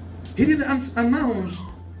 He didn't announce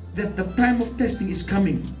that the time of testing is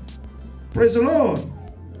coming. Praise the Lord.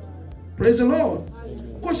 Praise the Lord.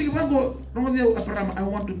 Kasi bango, I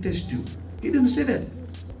want to test you. He didn't say that.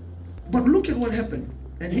 But look at what happened.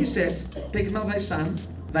 And he said, take now thy son,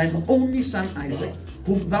 thine only son Isaac,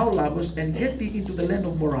 whom thou lovest, and get thee into the land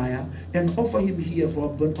of Moriah, and offer him here for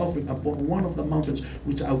a burnt offering upon one of the mountains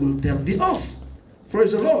which I will tell thee of.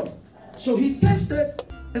 Praise the Lord. So he tested,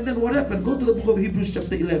 and then what happened? Go to the book of Hebrews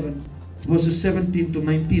chapter 11, verses 17 to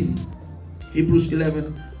 19. Hebrews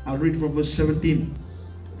 11, I'll read from verse 17.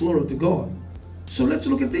 Glory to God. So let's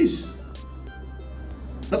look at this.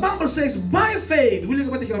 The Bible says, by faith,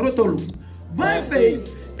 by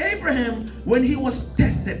faith, Abraham, when he was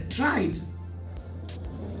tested, tried.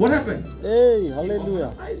 What happened? Hey,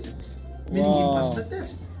 hallelujah. Isaac, meaning he passed the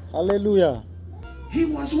test. Hallelujah. He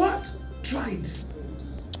was what? Tried.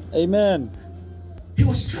 Amen. He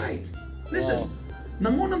was tried. Listen,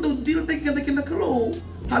 nangunang daw deal tayo kinakalo.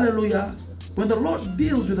 Hallelujah. When the Lord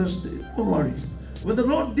deals with us, don't worry. when the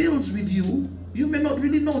Lord deals with you, you may not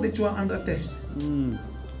really know that you are under test.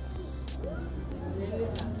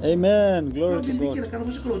 Amen. Glory to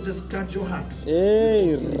God. Just guard your heart.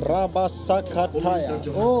 Hey, Always Rabasakataya. guard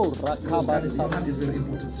your Oh, heart. Your heart Rakabasakataya. is very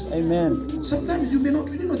important. Amen. Sometimes you may not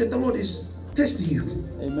really know that the Lord is testing you,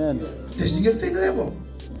 Amen. testing your faith level.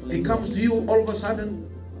 He comes to you all of a sudden,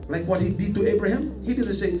 like what he did to Abraham. He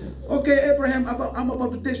didn't say, okay, Abraham, I'm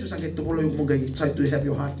about to test you. Try to have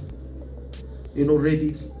your heart,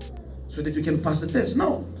 ready so that you can pass the test.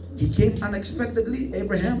 No. He came unexpectedly,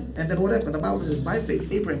 Abraham, and then what happened? The Bible says, by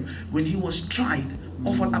faith, Abraham, when he was tried,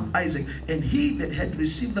 offered up Isaac, and he that had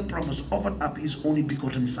received the promise offered up his only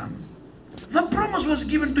begotten son. The promise was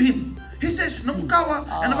given to him. He says, "Namukawa,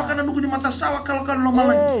 and baka nanugo ni matasawa kalau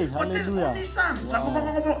malang." But there's only son. I'm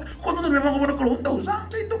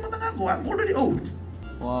already old.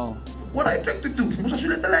 Wow. What are you attracted to?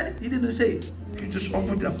 He didn't say. He just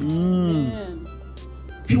offered it up.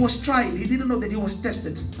 He was tried. He didn't know that he was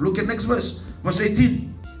tested. Look at next verse. Verse 18.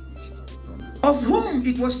 Of whom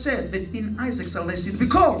it was said that in Isaac shall thy seed be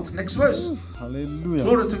called. Next verse. Hallelujah.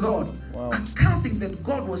 Glory to God. Wow. Accounting that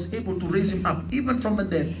God was able to raise him up even from the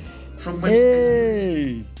dead, from whence he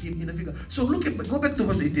raised him in a figure. So go back to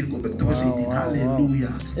verse 18. Go back to verse 18.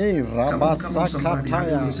 Hallelujah. Hey, Come on, somebody.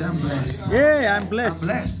 Hallelujah. Say, I'm blessed. Yeah, I'm blessed. I'm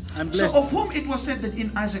blessed. I'm blessed. So of whom it was said that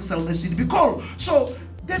in Isaac shall thy seed be called. So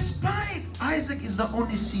despite Isaac is the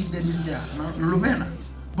only seed that is there. Now, Lumena.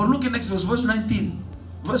 But look at next verse, verse 19.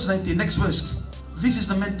 Verse 19, next verse. This is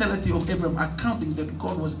the mentality of Abraham, accounting that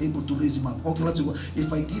God was able to raise him up. Okay, let's go.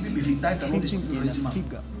 If I give him, if he dies, the Lord is able to raise him up.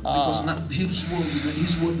 Because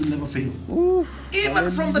his word will never fail.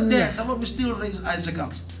 Even from the dead, the Lord will still raise Isaac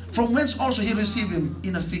up. From whence also he received him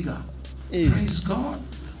in a figure. Praise God.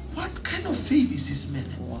 What kind of faith is this man?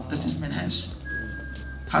 Does this man has?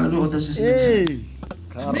 Hallelujah. Does this man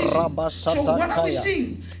have? Amazing. So what are we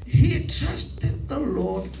seeing? He trusted the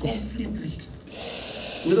Lord completely,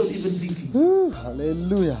 without even thinking.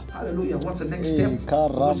 Hallelujah. Hallelujah. What's the next step?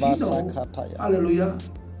 Because he know, hallelujah,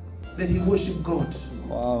 that he worshiped God.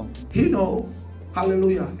 Wow. He know,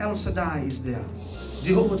 hallelujah, El Shaddai is there.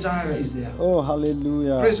 Jehovah Jireh is there. Oh,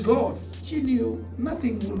 hallelujah. Praise God. He knew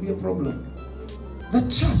nothing will be a problem. The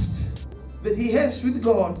trust that he has with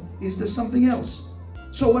God is there something else.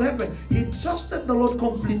 So what happened? He trusted the Lord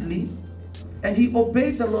completely and he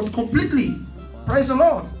obeyed the Lord completely. Praise the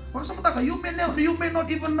Lord. You may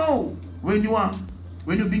not even know when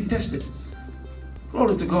you're being tested.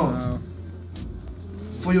 Glory to God. Wow.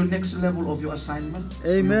 For your next level of your assignment.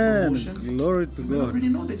 Amen. Your promotion, Glory to you God. already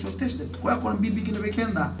know that you're tested.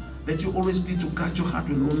 That you always need to guard your heart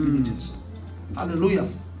with all diligence. Hallelujah.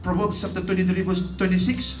 Proverbs chapter 23 verse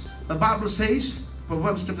 26. The Bible says,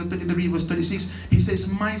 Proverbs chapter 23 verse 26, he says,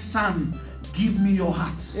 my son, give me your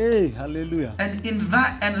heart. Hey, hallelujah. And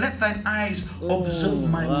let thine eyes observe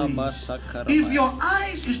my ways. If your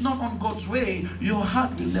eyes is not on God's way, your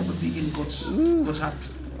heart will never be in God's heart.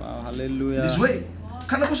 Wow, hallelujah. This way.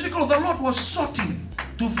 The Lord was sorting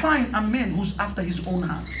to find a man who's after his own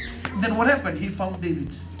heart. Then what happened? He found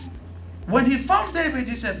David. When he found David,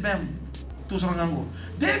 he said, bam, to Sarangango.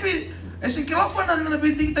 David, they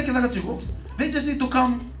just need to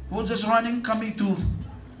come. We're just running, coming to,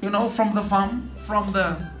 from the farm, from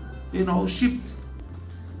the, sheep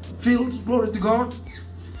fields, glory to God.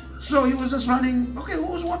 So he was just running. Okay, who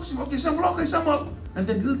was watching? Okay, Samuel. And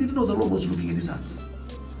then little did he know the Lord was looking at his heart.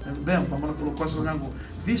 And bam,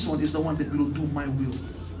 this one is the one that will do my will.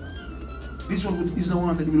 This one is the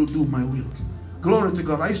one that will do my will. Glory to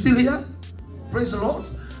God. Are you still here? Praise the Lord.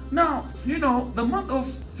 Now, the month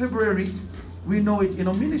of February, we know it,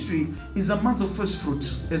 ministry is a month of first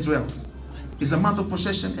fruits as well. It's a month of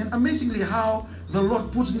possession. And amazingly how the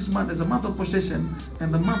Lord puts this month as a month of possession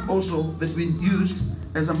and the month also that we used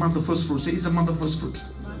as a month of first fruit. Say it's a month of first fruit.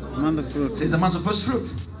 Month of fruit. Say it's a month of first fruit.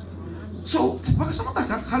 So,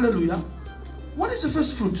 hallelujah. What is the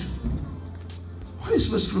first fruit? What is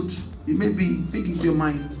first fruit? You may be thinking to your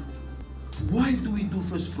mind, why do we do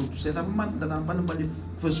first fruit? Say that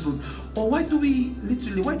first fruit. Or why do we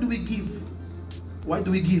give? Why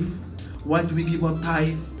do we give? Why do we give our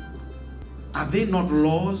tithe? Are they not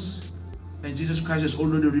laws? And Jesus Christ has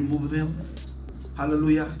already removed them.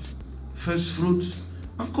 Hallelujah. First fruit.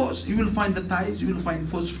 Of course, you will find the tithes, you will find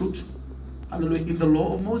first fruit. Hallelujah. In the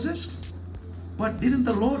law of Moses. But didn't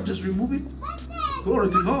the Lord just remove it? Glory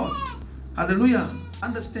to God. Hallelujah.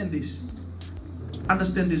 Understand this.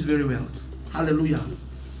 Understand this very well. Hallelujah.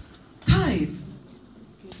 Tithe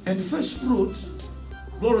and first fruit,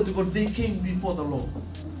 glory to God, they came before the law.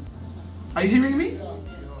 Are you hearing me?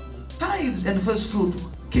 Tithes and first fruit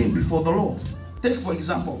came before the law. Take for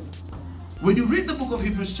example, When you read the book of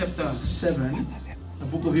Hebrews chapter 7, the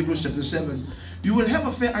book of Hebrews chapter 7, you will have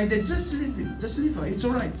a fair idea. Just leave it. Just leave her. It's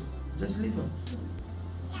all right. Just leave her.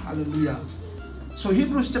 Hallelujah. So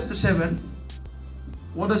Hebrews chapter 7,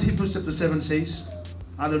 what does Hebrews chapter 7 says?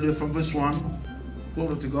 Hallelujah. From verse 1.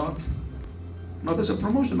 Glory to God. Now there's a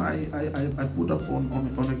promotion I put up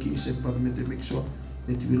on a king set, brother, to make sure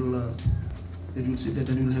that we'll see that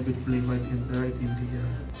and we'll have it play right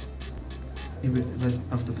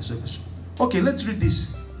after the service. Okay, let's read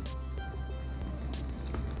this.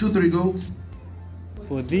 2, 3, go.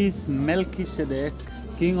 For this Melchizedek,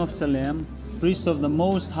 king of Salem, priest of the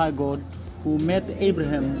Most High God, who met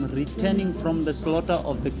Abraham returning from the slaughter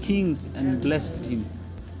of the kings and blessed him.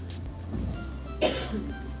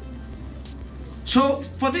 So,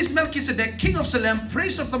 for this Melchizedek, king of Salem,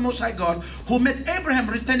 priest of the Most High God, who met Abraham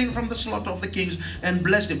returning from the slaughter of the kings and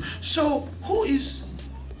blessed him. So, who is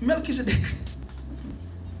Melchizedek?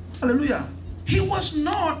 Hallelujah. He was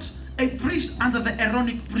not a priest under the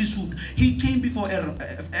Aaronic priesthood. He came before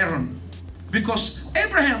Aaron. Because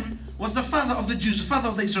Abraham was the father of the Jews, the father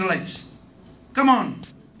of the Israelites. Come on.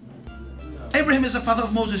 Abraham is the father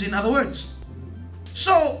of Moses, in other words.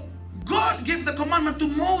 So, God gave the commandment to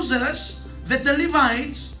Moses that the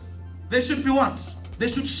Levites, they should be what? They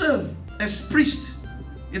should serve as priests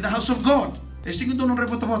in the house of God.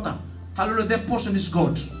 Hallelujah, their portion is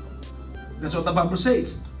God. That's what the Bible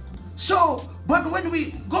says. So, but when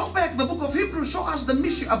we go back, the book of Hebrews shows us the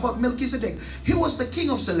mystery about Melchizedek. He was the king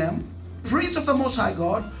of Salem, prince of the Most High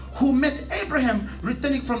God, who met Abraham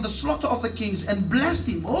returning from the slaughter of the kings and blessed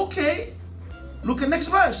him. Okay, look at next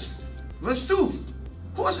verse. Verse 2.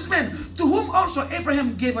 Who was this man? To whom also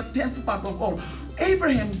Abraham gave a 10th part of all.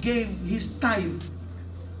 Abraham gave his tithe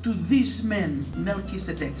to this man,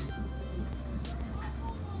 Melchizedek,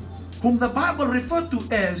 whom the Bible referred to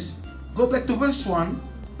as, go back to verse 1,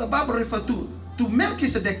 the Bible referred to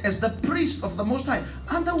Melchizedek as the priest of the Most High.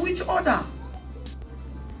 Under which order?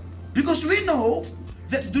 Because we know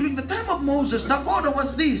that during the time of Moses, the order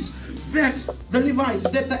was this, that the Levites,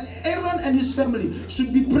 that Aaron and his family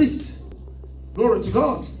should be priests. Glory to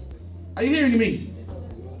God. Are you hearing me?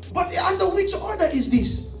 But under which order is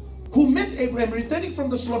this? Who met Abraham returning from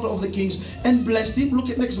the slaughter of the kings and blessed him. Look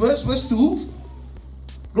at next verse, verse 2.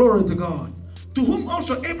 Glory to God. To whom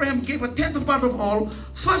also Abraham gave a 10th part of all,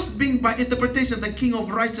 first being by interpretation the king of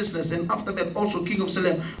righteousness, and after that also king of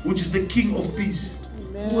Salem, which is the king of peace.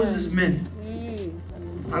 Amen. Who was this man?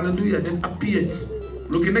 Hallelujah. Then appeared.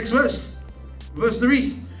 Look at next verse. Verse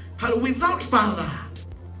 3. Without father,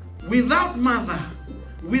 without mother,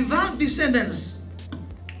 without descendants,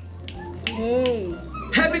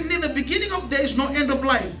 having neither beginning of days nor end of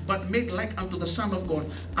life, but made like unto the Son of God,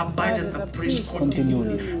 abideth a priest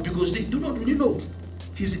continually. Because they do not really know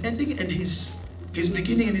his ending and his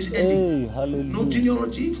beginning and his ending. No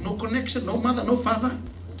genealogy, no connection, no mother, no father.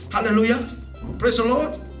 Hallelujah. Praise the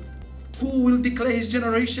Lord. Who will declare his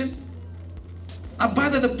generation?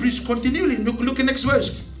 Abideth the priest continually. Look at next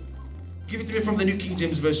verse. Give it to me from the New King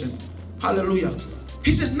James Version. Hallelujah.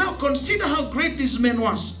 He says, now consider how great this man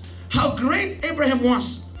was. How great Abraham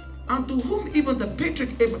was. Unto whom even the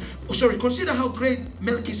patriarch Abraham, consider how great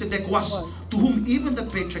Melchizedek was. To whom even the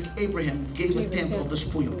patriarch Abraham gave a 10th of the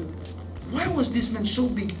spoil. Why was this man so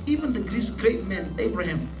big? Even the great man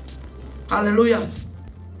Abraham, hallelujah,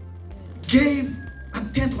 gave a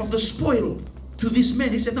 10th of the spoil to this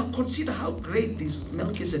man. He said, now consider how great this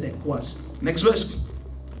Melchizedek was. Next verse.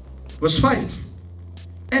 Verse 5.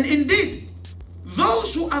 And indeed,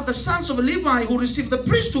 those who are the sons of Levi who receive the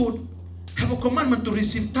priesthood have a commandment to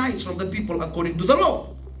receive tithes from the people according to the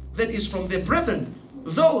law. That is from their brethren,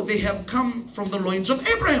 though they have come from the loins of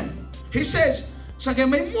Abraham. He says,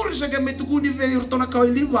 Levi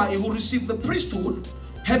who receive the priesthood,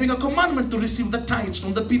 having a commandment to receive the tithes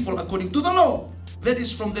from the people according to the law. That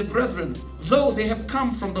is from their brethren, though they have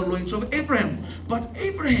come from the loins of Abraham. But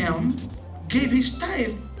Abraham gave his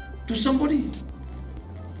tithe to somebody.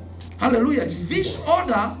 Hallelujah. This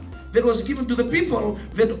order that was given to the people,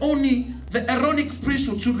 that only the Aaronic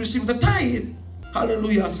priesthood should receive the tithe,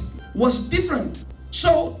 hallelujah, was different.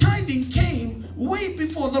 So tithing came way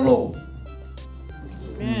before the law.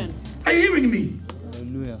 Amen. Are you hearing me?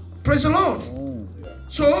 Hallelujah. Praise the Lord. Oh.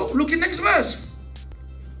 So look at next verse.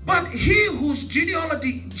 But he whose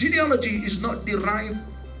genealogy is not derived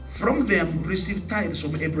from them received tithes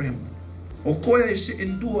from Abraham.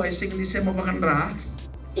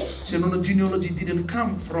 So no, the genealogy didn't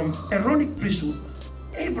come from Aaronic priesthood.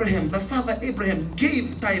 Abraham, the father Abraham,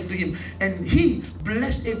 gave tithe to him, and he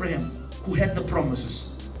blessed Abraham, who had the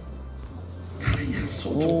promises. Abraham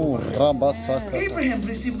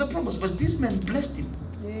received the promise, but this man blessed him.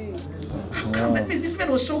 come? That means this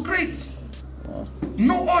man was so great.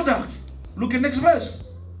 No order. Look at next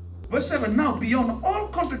verse. Verse 7. Now beyond all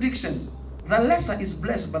contradiction, the lesser is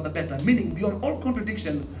blessed by the better. Meaning beyond all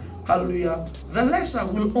contradiction, hallelujah, the lesser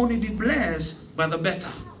will only be blessed by the better,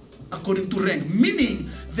 according to rank. Meaning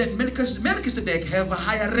that Melchizedek have a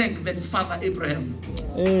higher rank than Father Abraham.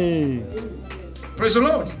 Hey. Praise the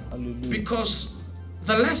Lord. Hallelujah. Because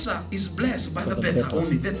the lesser is blessed by the better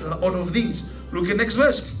only. That's the order of things. Look at next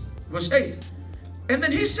verse. Verse 8. And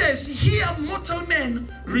then he says, here mortal men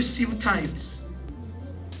receive tithes.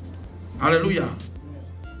 Hallelujah.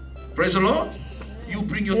 Praise the Lord. You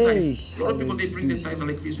bring your tithe. A lot of people, they bring their tithe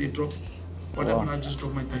like this, they drop. What happened? I just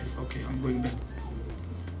dropped my tithe. Okay, I'm going back.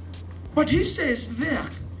 But he says there,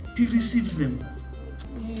 he receives them.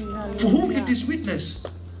 For whom it is witness,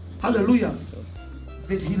 hallelujah,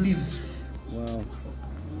 that he lives. Wow.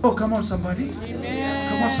 Oh, come on, somebody. Amen.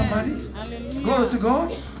 Come on, somebody. Hallelujah. Glory to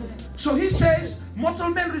God. So he says, mortal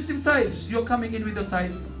men receive tithes. You're coming in with your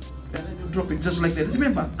tithe, and then you drop it just like that.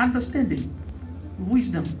 Remember, understanding,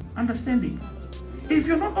 wisdom, understanding. If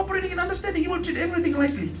you're not operating in understanding, you will treat everything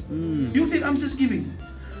lightly. You think I'm just giving.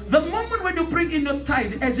 The moment when you bring in your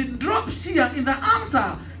tithe, as it drops here in the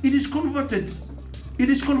altar, it is converted. It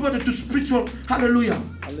is converted to spiritual, hallelujah.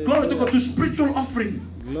 Glory to God, to spiritual offering.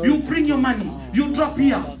 You bring your money, you drop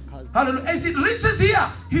here. Hallelujah. As it reaches here,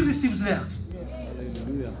 he receives there.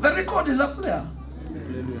 Hallelujah. The record is up there.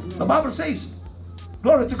 Hallelujah. The Bible says,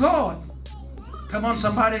 glory to God. Come on,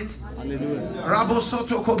 somebody. Hallelujah. Rabo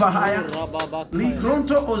soto kobahaya.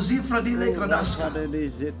 Ligronto ozifradile gradaska.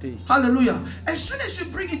 Hallelujah. As soon as you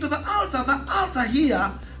bring it to the altar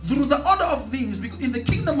here, through the order of things, because in the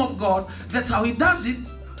kingdom of God, that's how he does it.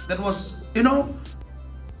 That was,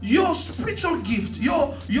 your spiritual gift,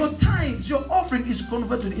 your tithes, your offering is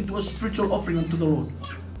converted into a spiritual offering unto the Lord.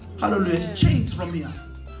 Hallelujah. It's changed from here.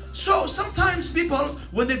 So sometimes people,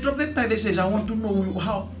 when they drop their tithe, they say, I want to know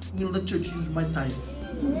how will the church use my tithe.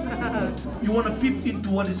 You want to peep into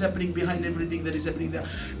what is happening behind everything that is happening there.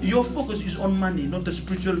 Your focus is on money, not the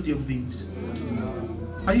spirituality of things.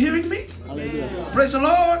 Are you hearing me? Hallelujah. Praise the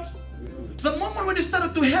Lord. The moment when you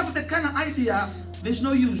started to have that kind of idea, there's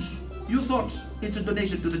no use. You thought it's a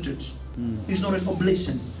donation to the church. It's not an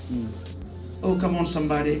oblation. Oh, come on,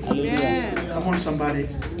 somebody. Hallelujah. Come on, somebody.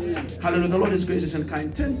 Hallelujah. The Lord is gracious and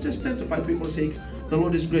kind. Just 10 to 5 people say, the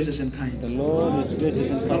Lord is gracious and kind. The Lord is gracious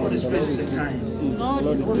and kind. The Lord is gracious and kind.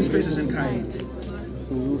 The Lord is gracious and kind.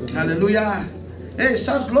 Hallelujah. Hey,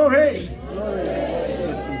 shout glory.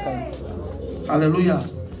 Hallelujah.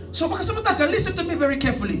 So, listen to me very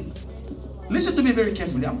carefully. Listen to me very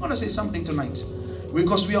carefully. I'm going to say something tonight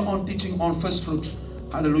because we are on teaching on first fruit.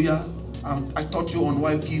 Hallelujah. I taught you on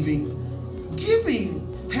why giving. Giving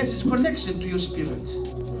has its connection to your spirit.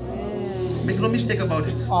 Make no mistake about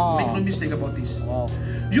it. Make no mistake about this. Wow.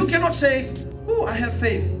 You cannot say, oh, I have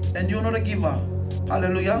faith, and you're not a giver.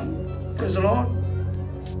 Hallelujah. Praise the Lord.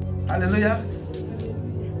 Hallelujah.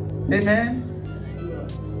 Amen.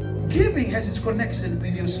 Giving has its connection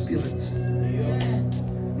with your spirit.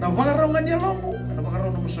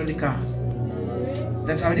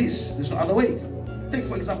 That's how it is. There's no other way. Take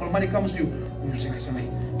for example, money comes to you. You say,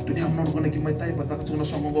 today I'm not going to give my tithe, but that's going to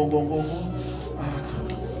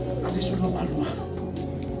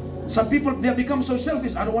some people, they have become so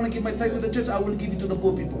selfish. I don't want to give my tithe to the church. I will give it to the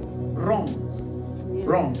poor people. Wrong. Yes.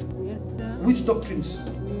 Wrong. Yes, sir. Which doctrines?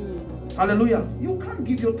 Hallelujah. You can't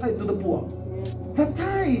give your tithe to the poor. The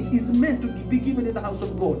tithe is meant to be given in the house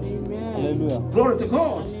of God. Amen. Hallelujah. Glory to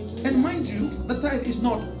God. And mind you, the tithe is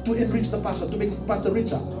not to enrich the pastor, to make the pastor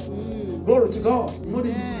richer. Glory to God. Not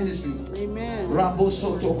in this ministry. Amen. Rabo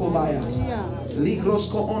soto kobaya. Yeah. Ligros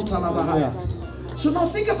ko ontalabahaya. So now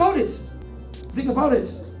think about it. Think about it.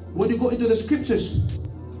 When you go into the scriptures,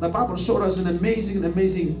 the Bible shows us an amazing,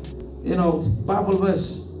 Bible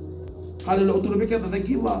verse. Hallelujah. To the the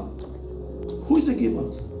giver. Who is the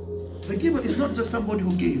giver? The giver is not just somebody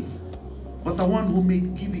who gave, but the one who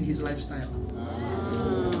made giving his lifestyle.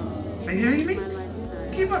 Are you hearing me?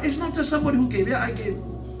 Giver is not just somebody who gave. Yeah, I gave.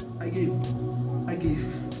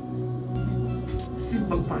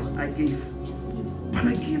 Simple past, I gave. But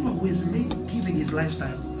a giver who is made giving his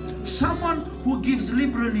lifestyle. Someone who gives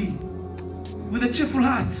liberally with a cheerful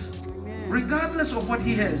heart, regardless of what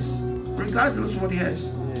he has. Regardless of what he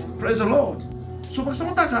has. Praise the Lord. So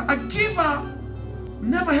a giver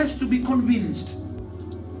never has to be convinced.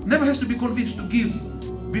 Never has to be convinced to give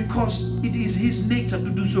because it is his nature to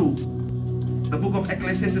do so. The book of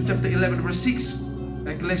Ecclesiastes chapter 11 verse 6.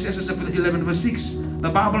 Ecclesiastes chapter 11 verse 6. The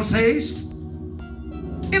Bible says,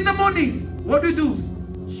 in the morning, what do you do?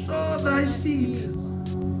 Sow thy seed.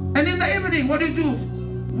 And in the evening, what do you do?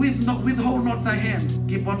 withhold not thy hand,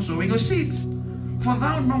 keep on sowing your seed. For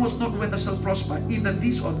thou knowest not whether shall prosper, either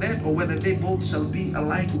this or that, or whether they both shall be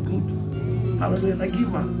alike good. Hallelujah. The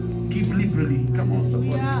giver, give liberally. Come on,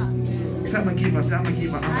 somebody. Say, I'm a giver. Say, I'm a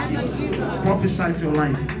giver. I'm a giver. Prophesy to your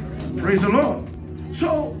life. Praise the Lord.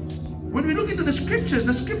 So, when we look into the scriptures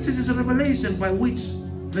is a revelation by which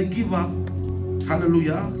the giver,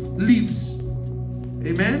 hallelujah, lives.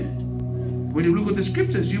 Amen. When you look at the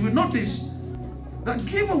scriptures, you will notice that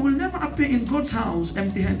giver will never appear in God's house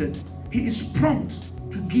empty-handed. He is prompt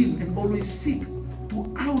to give and always seek to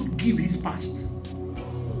outgive his past.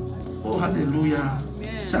 Oh, hallelujah.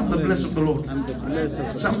 Say, I'm the blessed of the Lord. I'm the blessed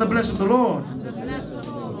of the Say, I'm the blessed of the Lord. I'm the blessed of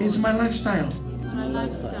the Lord. It's my lifestyle. It's my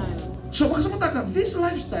lifestyle. So, this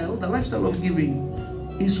lifestyle, the lifestyle of giving,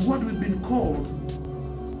 is what we've been called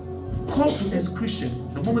to as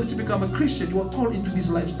Christian. The moment that you become a Christian, you are called into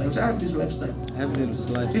this lifestyle. So I have this lifestyle. Have this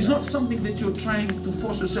lifestyle. It's not something that you're trying to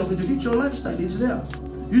force yourself into. It's your lifestyle. It's there.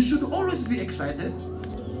 You should always be excited.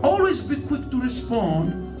 Always be quick to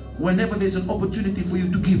respond whenever there's an opportunity for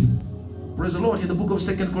you to give. Praise the Lord. In the book of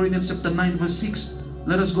 2 Corinthians chapter 9 verse 6.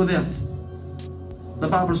 Let us go there. The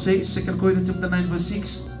Bible says, 2 Corinthians chapter 9 verse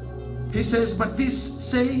 6. He says, but this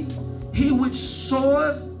say, he which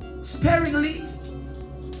soweth sparingly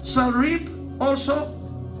shall reap also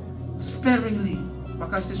sparingly.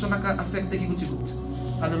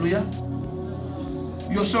 Hallelujah.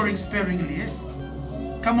 You're sowing sparingly.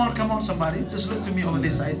 Come on, somebody. Just look to me over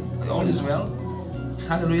this side. All is well.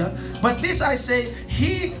 Hallelujah. But this I say,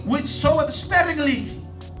 he which soweth sparingly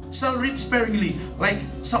shall reap sparingly. Like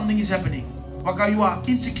something is happening. Waka you are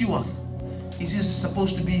insecure. Is this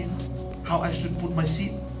supposed to be how I should put my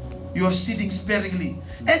seed? You are seeding sparingly.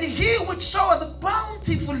 And he which soweth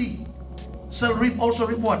bountifully shall reap also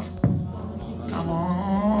reap what? Come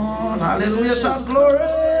on. Hallelujah. Shout glory.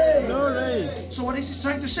 Glory. So what is he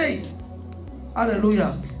trying to say?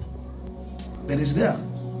 Hallelujah. That is there.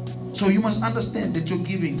 So you must understand that your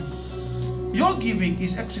giving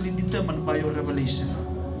is actually determined by your revelation.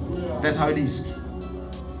 That's how it is.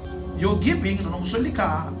 Your giving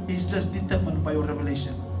is just determined by your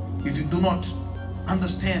revelation. If you do not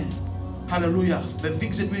understand, hallelujah, the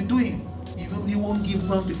things that we're doing, you won't give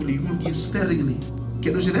bountifully, you will give sparingly.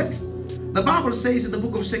 Can you see that? The Bible says in the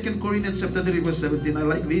book of 2 Corinthians chapter 3 verse 17, I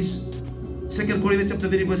like this. 2 Corinthians chapter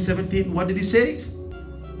 3 verse 17, what did he say?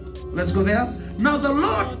 Let's go there. Now the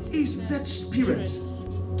Lord is that Spirit.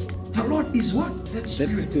 The Lord is what? That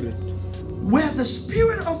Spirit. Where the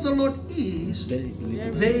Spirit of the Lord is, there is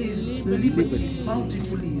liberty.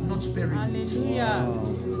 Bountifully, not sparingly.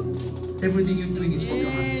 Hallelujah. Everything you're doing is from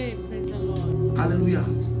your heart. Praise the Lord. Hallelujah.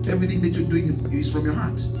 Everything that you're doing is from your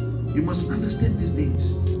heart. You must understand these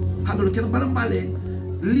things. Hallelujah.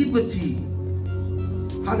 Liberty.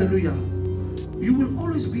 Hallelujah. You will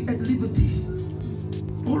always be at liberty.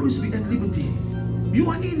 Always be at liberty. You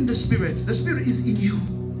are in the Spirit. The Spirit is in you.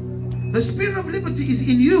 The Spirit of liberty is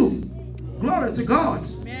in you. Glory to God.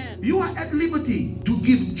 Amen. You are at liberty to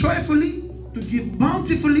give joyfully, to give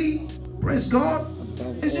bountifully. Praise God.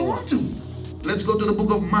 As you want to. Let's go to the book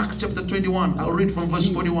of Mark chapter 21. I'll read from verse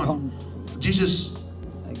 41. Jesus,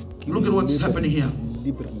 look at what's happening here.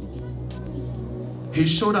 He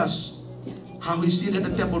showed us how he stayed at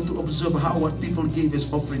the temple to observe how what people gave as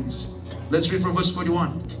offerings. Let's read from verse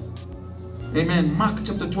 41. Amen. Mark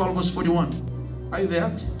chapter 12 verse 41. Are you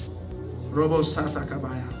there? Robo Sata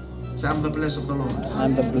Kabaya. Say, I'm the blessed of the Lord.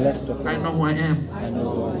 I'm the blessed of the Lord. I know who I am. I know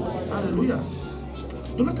who I am. Hallelujah.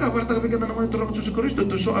 To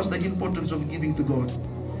show us the importance of giving to God.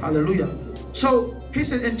 Hallelujah. So he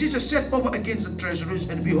said, and Jesus sat over against the treasuries,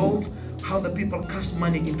 and behold, how the people cast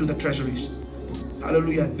money into the treasuries.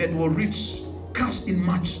 Hallelujah. That were rich cast in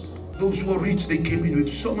much. Those who were rich, they came in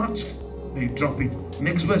with so much, they drop it.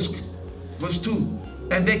 Next verse. Verse 2.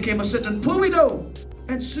 And there came a certain poor widow,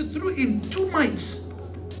 and she threw in 2 mites,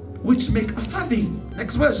 which make a farthing.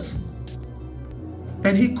 Next verse.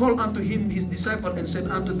 And he called unto him his disciple and said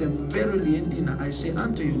unto them, verily indeed I say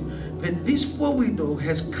unto you, that this poor widow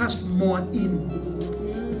has cast more in.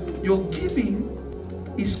 Your giving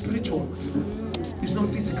is spiritual. It's not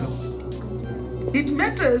physical. It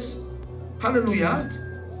matters, hallelujah,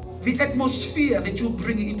 the atmosphere that you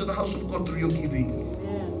bring into the house of God through your giving.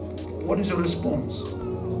 What is your response?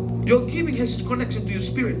 Your giving has its connection to your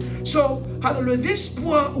spirit. So, hallelujah, this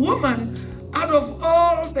poor woman, out of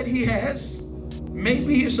all that he has,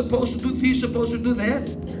 maybe he's supposed to do this, supposed to do that,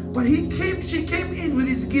 but she came in with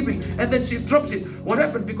his giving, and then she drops it. What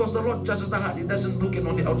happened? Because the Lord judges the heart. He doesn't look at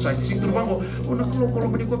on the outside. Because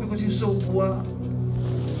he's so poor.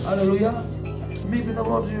 Hallelujah. maybe the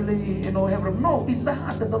Lord really, have. No, it's the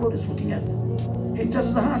heart that the Lord is looking at. He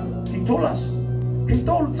judges the heart. He told us. He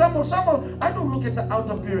told Samuel, I don't look at the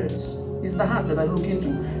outer appearance. It's the heart that I look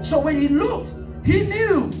into. So when he looked, he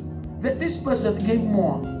knew that this person gave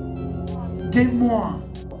more. Gave more.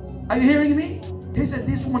 Are you hearing me? He said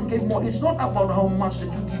this one gave more. It's not about how much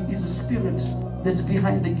that you give. It's the spirit that's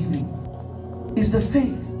behind the giving. It's the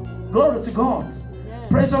faith. Glory to God. Yeah.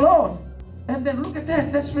 Praise the Lord. And then look at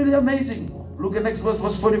that. That's really amazing. Look at next verse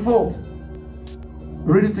 44.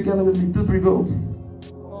 Read it together with me. 2, 3, go.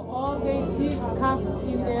 For all they did cast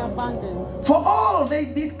in their abundance. For all they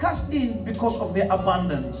did cast in because of their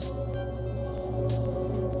abundance.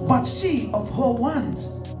 But she of her want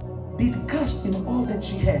did cast in all that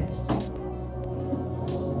she had.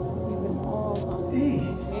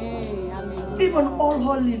 Even all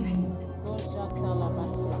her living.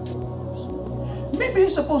 Maybe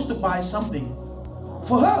he's supposed to buy something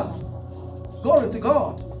for her. Glory to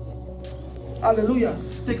God. Hallelujah.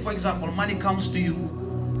 Take for example, money comes to you.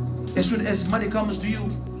 As soon as money comes to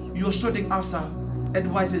you, you're sorting after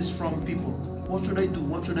advices from people. What should I do?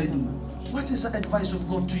 What should I do? What is the advice of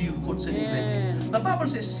God to you concerning that? The Bible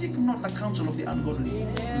says, seek not the counsel of the ungodly.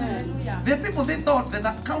 There are people, they thought that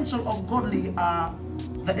the counsel of godly are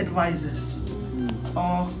the advisors.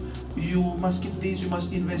 Or you must keep this, you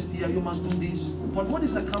must invest here, you must do this. But what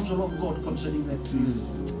is the counsel of God concerning that to you?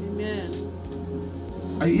 Amen.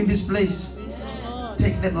 Are you in this place?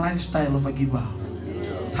 Take that lifestyle of a giver.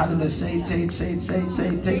 Hallelujah. Say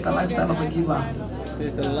it. Take the lifestyle of a giver.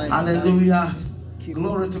 Hallelujah.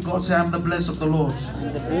 Glory to God. Say, I'm the blessed of the Lord.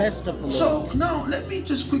 I'm the blessed of the Lord. So now let me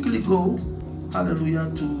just quickly go,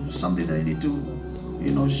 hallelujah, to something that I need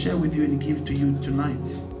to, share with you and give to you tonight.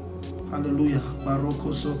 Hallelujah.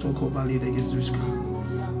 Baroko soto kovali de gezuska.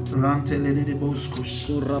 Rante le de boskus.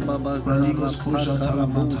 Raligos kosha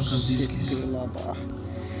talamata kaziskis.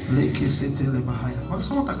 Leke sete le bahaya.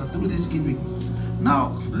 Wakasotaka through this giving.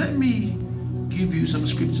 Now let me give you some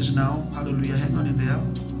scriptures now. Hallelujah. Hang on in there.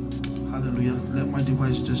 Hallelujah. Let my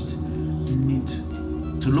device just need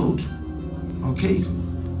to load. Okay.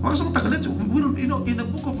 We'll, in the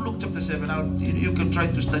book of Luke chapter 7, you can try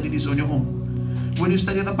to study this on your own. When you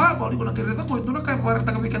study the Bible, the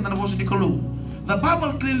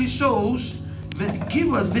Bible clearly shows that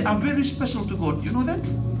givers, they are very special to God. You know that?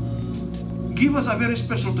 Givers are very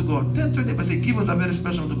special to God. 10 to 20 say givers are very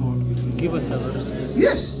special to God. Givers are very special.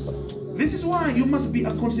 Yes. This is why you must be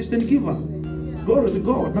a consistent giver. Glory to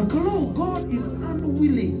God. Now, God is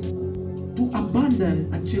unwilling to abandon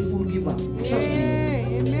a cheerful giver. Trust me.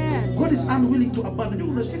 Amen. God is unwilling to abandon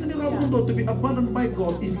you. To be abandoned by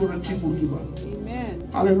God if you're a cheerful giver. Amen.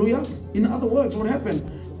 Hallelujah. In other words, what happened?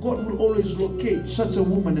 God will always locate such a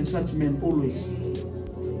woman and such men always.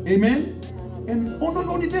 Amen. And not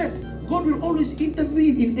only that, God will always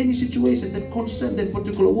intervene in any situation that concerns that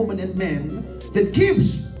particular woman and man that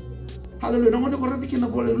gives. Hallelujah.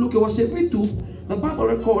 The Bible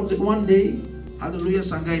records that one day, hallelujah,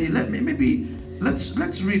 Sangai,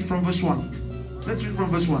 let's read from verse 1. Let's read from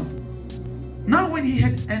verse 1. Now when he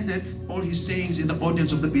had ended all his sayings in the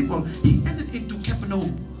audience of the people, he entered into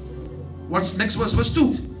Capernaum. What's next verse? Verse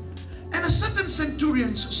 2. And a certain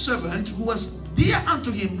centurion's servant who was dear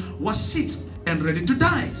unto him was sick and ready to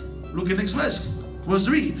die. Look at next verse. Verse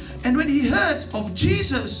 3. And when he heard of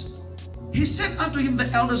Jesus, he sent unto him the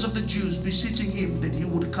elders of the Jews, beseeching him that he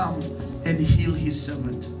would come and heal his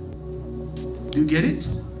servant. Do you get it?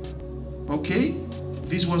 Okay.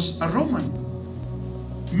 This was a Roman,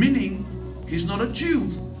 meaning he's not a Jew,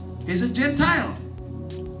 he's a Gentile.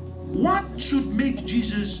 What should make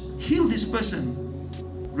Jesus heal this person?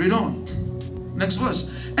 Read on. Next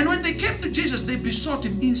verse. And when they came to Jesus, they besought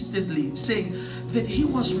him instantly, saying that he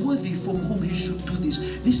was worthy from whom he should do this.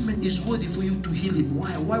 This man is worthy for you to heal him.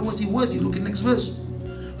 Why? Why was he worthy? Look at next verse.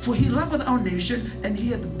 For he loved our nation, and he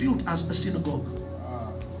had built us a synagogue.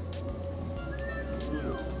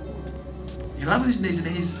 He loved his nation,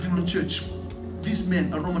 and he's built a church. This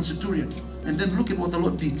man, a Roman centurion. And then look at what the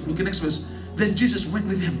Lord did. Look at next verse. Then Jesus went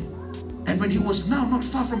with him. And when he was now not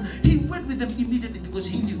far from, he went with them immediately because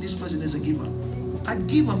he knew this person is a giver. A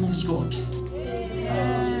giver moves God.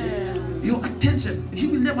 Your attention, he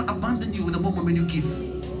will never abandon you with the moment when you give.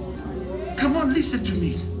 Come on, listen to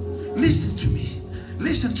me. Listen to me.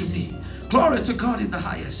 Listen to me. Glory to God in the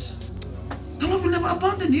highest. The Lord will never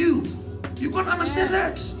abandon you. You've got to understand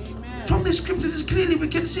that. From the scriptures, clearly we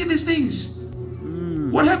can see these things.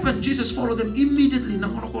 What happened? Jesus followed them immediately.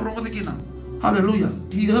 Hallelujah.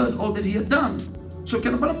 He heard all that he had done. So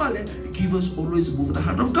givers always move the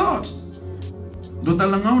heart of God.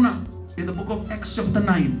 In the book of Acts chapter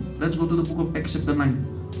 9. Let's go to the book of Acts chapter 9.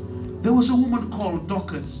 There was a woman called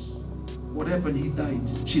Dorcas. What happened? He died.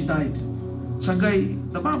 She died.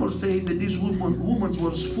 Sangai, the Bible says that this woman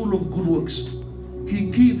was full of good works. He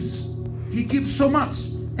gives so much.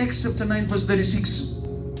 Acts chapter 9 verse 36.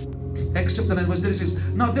 Acts chapter 9 verse 36.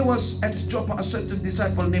 Now there was at Joppa a certain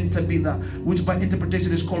disciple named Tabitha, which by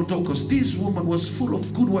interpretation is called Dorcas. This woman was full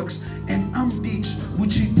of good works and alms deeds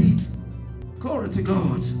which he did. Glory to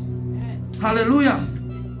God. Hallelujah.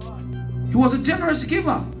 He was a generous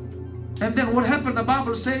giver. And then what happened? The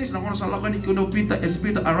Bible says, as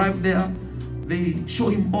Peter arrived there, they show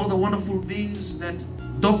him all the wonderful things that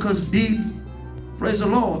Dorcas did. Praise the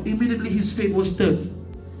Lord. Immediately his faith was stirred.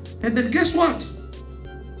 And then guess what?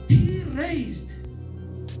 He raised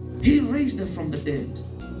her from the dead.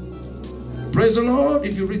 Praise the Lord.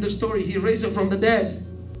 If you read the story, he raised her from the dead.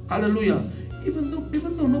 Hallelujah. Even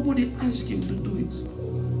though nobody asked him to do it.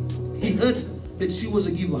 He heard that she was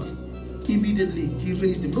a giver. Immediately he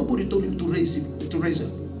raised him. Nobody told him to raise her.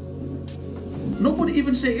 Nobody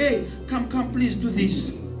even say, hey, come, please do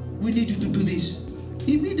this. We need you to do this.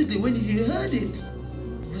 Immediately when he heard it,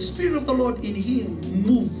 the Spirit of the Lord in him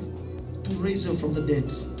moved to raise her from the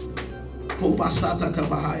dead.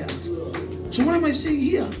 So what am I saying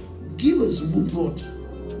here? Givers move God.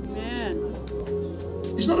 Amen.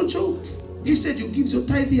 It's not a joke. He said you give your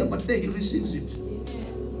tithe here, but there he receives it.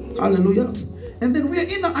 Hallelujah. And then we're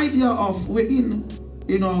in the idea of,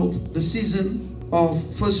 the season of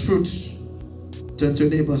first fruits. Turn to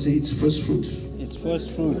your neighbor, say it's first fruit. It's first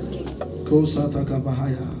fruit.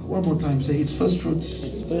 One more time, say it's first fruit.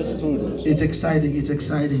 It's first fruit. It's exciting, it's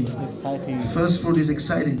exciting. It's exciting. First fruit is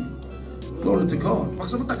exciting. Glory to God.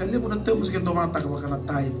 I've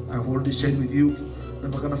already shared with you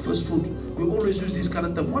the first fruit. We always use this kind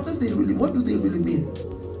of term. What do they really mean?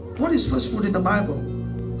 What is first fruit in the Bible?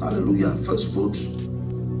 Hallelujah. First fruits.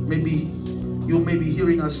 Maybe you may be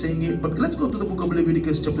hearing us saying it, but let's go to the book of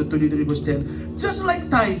Leviticus chapter 23 verse 10. Just like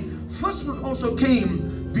tithe, first fruit also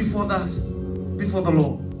came before the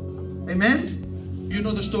law. Amen. You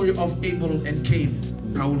know the story of Abel and Cain.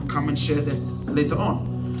 I will come and share that later on.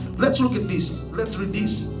 Let's look at this. Let's read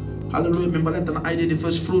this. Hallelujah. Remember that an idea, the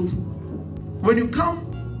first fruit. When you come,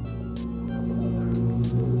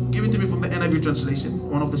 give it to me from the NIV translation,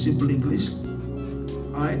 one of the simple English.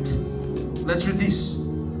 Alright. Let's read this.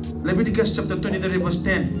 Leviticus chapter 23 verse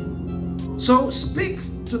 10. So speak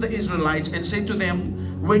to the Israelites and say to them,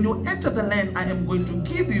 when you enter the land I am going to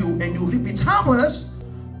give you and you reap its harvest,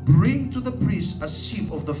 bring to the priest a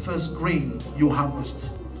sheaf of the first grain you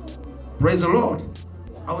harvest. Praise the Lord.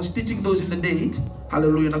 I was teaching those in the day,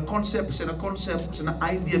 hallelujah, and a concept and an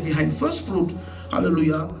idea behind first fruit,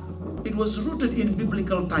 hallelujah. It was rooted in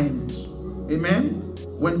biblical times. Amen.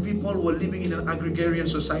 When people were living in an agrarian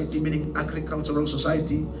society, meaning agricultural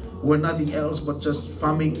society, where nothing else but just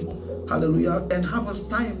farming, hallelujah. And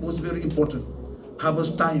harvest time was very important.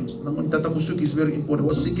 Harvest time, is very important. It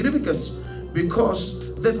was significant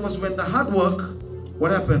because that was when the hard work,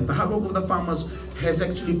 what happened? The hard work of the farmers has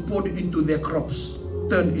actually poured into their crops,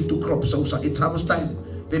 turned into crops. So it's harvest time.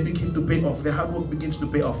 They begin to pay off. Their hard work begins to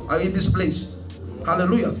pay off. Are in this place?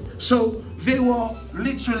 Hallelujah. So they were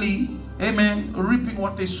literally, amen, reaping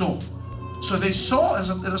what they sow. So they saw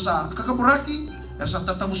as a kakaburaki, as a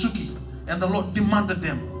tatamusuki, and the Lord demanded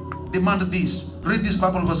this. Read this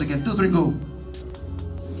Bible verse again. 2, 3, go.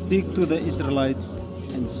 Speak to the Israelites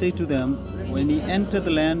and say to them, when you enter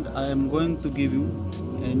the land I am going to give you,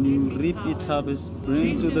 and you reap its harvest,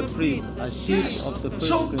 bring to the priest a sheaf of the first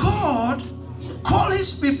So grain. God called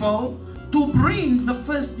his people to bring the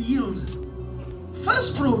first yield.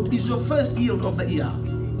 First fruit is your first yield of the year.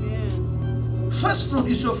 First fruit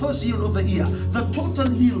is your first yield of the year. The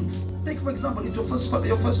total yield. Take for example, it's your first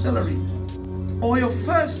salary, or your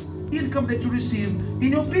first income that you receive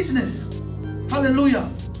in your business. Hallelujah.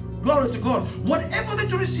 Glory to God. Whatever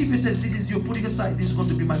that you receive, he says, this is you're putting aside. This is going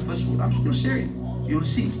to be my first fruit. I'm still sharing. You'll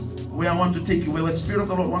see where I want to take you, where the Spirit of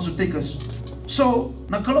the Lord wants to take us. So,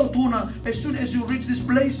 nakalo tuna, as soon as you reach this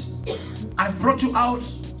place, I brought you out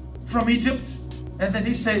from Egypt. And then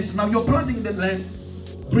he says, now you're planting the land,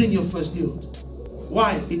 bring your first yield.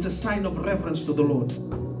 Why? It's a sign of reverence to the Lord.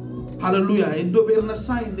 Hallelujah. And a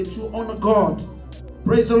sign that you honor God.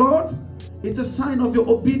 Praise the Lord. It's a sign of your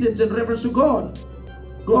obedience and reverence to God.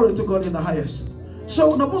 Glory to God in the highest.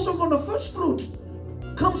 So, the first fruit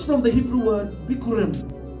comes from the Hebrew word bikurim.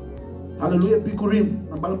 Hallelujah. Bikurim.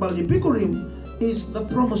 Bikurim is the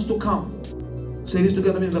promise to come. Say this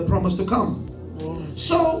together, means the promise to come.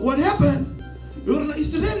 So, what happened?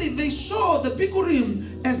 Israeli, they saw the bikurim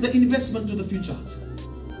as the investment to the future.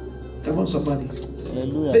 Come on, somebody.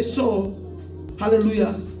 Hallelujah. They saw,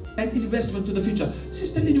 hallelujah, and investment to the future.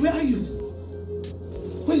 Sister Lily, where are you?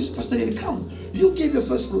 Where is Pastor Lily? Come. You gave your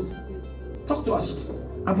first fruit. Talk to us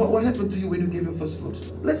about what happened to you when you gave your first fruit.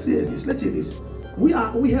 Let's hear this. Let's hear this. We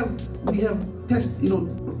have test,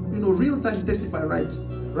 real-time testify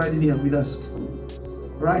right in here with us.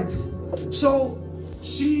 Right? So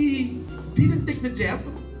she didn't take the jab.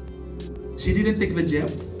 She didn't take the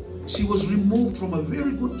jab. She was removed from a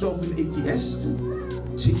very good job with ATS.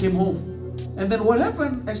 She came home. And then what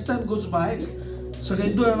happened as time goes by, so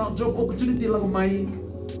they do a job opportunity like my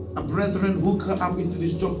brethren hook her up into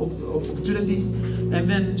this job opportunity. And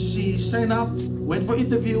then she signed up, went for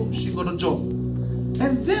interview, she got a job.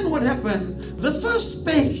 And then what happened? The first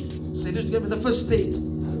pay, say this together, the first pay,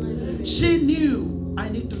 she knew I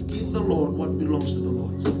need to give the Lord what belongs to the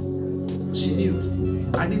Lord. She knew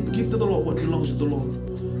I need to give to the Lord what belongs to the Lord.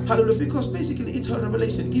 Hallelujah. Because basically it's her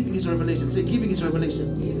revelation. Giving is revelation. Say giving is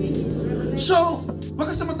revelation. Giving is revelation. So,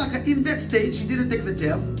 in that stage, she didn't take the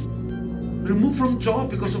jab. Removed from job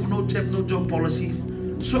because of no jab, no job policy.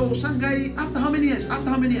 So, Sangai, after how many years? After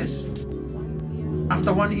 1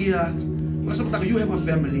 year, you have a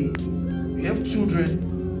family, you have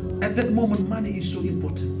children. At that moment, money is so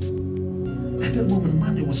important. At that moment,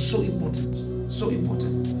 money was so important. So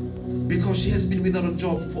important. Because she has been without a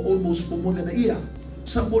job for more than a year.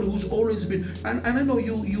 Somebody who's always been, and I know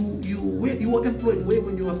you were employed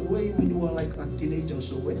when you were like a teenager or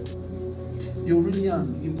so. You were really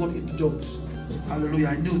young. You got into jobs. Hallelujah.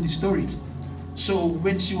 I knew this story. So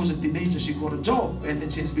when she was a teenager, she got a job, and then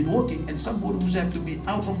she's been working. And somebody who's have to be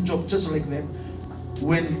out from job just like that,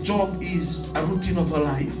 when job is a routine of her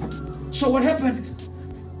life. So what happened?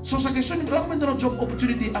 So a job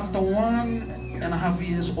opportunity after 1.5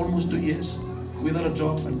 years, almost 2 years, without a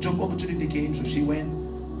job. A job opportunity came, so she went.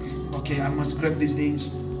 Okay, I must grab these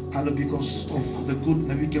things. Hello, because of the good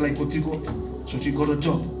Naviki like Kotigo. So she got a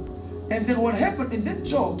job. And then what happened in that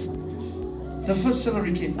job? The first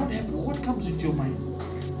salary came. What happened? What comes into your mind?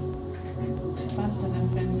 Pastor, the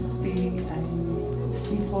first pay,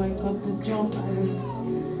 before I got the job, I was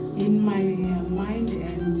in my mind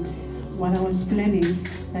and what I was planning,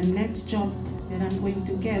 the next job that I'm going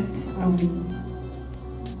to get, I will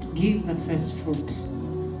give the first fruit.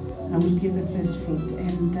 I will give the first fruit.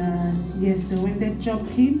 And yes, so when that job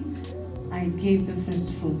came, I gave the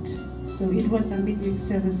first fruit. So it was a midweek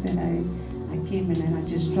service that I came in and I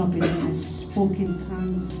just dropped it and I spoke in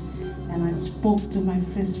tongues and I spoke to my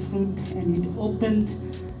first fruit, and it opened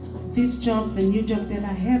this job, the new job that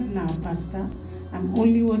I have now, Pastor. I'm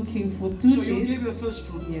only working for 2 days. So you gave your first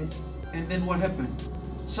fruit? Yes. And then what happened?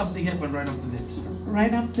 Something happened right after that.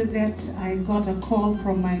 Right after that, I got a call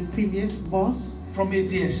from my previous boss. From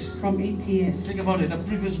ATS? From ATS. Think about it, the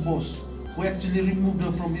previous boss who actually removed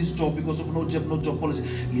her from his job because of no job policy.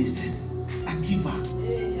 Listen, a giver.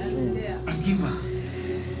 A giver.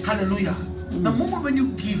 Hallelujah. The moment when you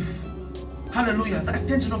give, hallelujah, the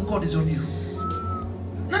attention of God is on you.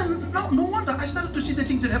 No wonder I started to see the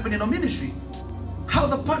things that happen in our ministry. How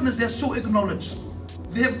the partners, they are so acknowledged.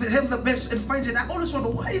 They have the best and finds it. I always wonder,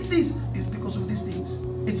 why is this? It's because of these things.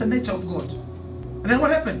 It's the nature of God. And then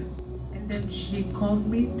what happened? And then she called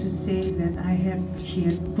me to say that she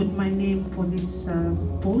had put my name for this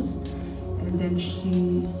post. And then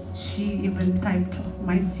she even typed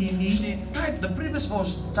my CV. She typed, the previous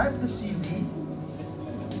boss typed the CV.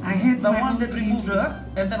 I had the my one own that CV. removed her,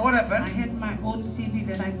 and then what happened? I had my own CV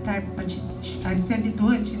that I typed, but I sent it to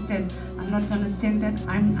her and she said, I'm not going to send that,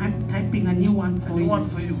 I'm typing a new one for you. A new one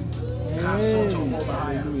for you.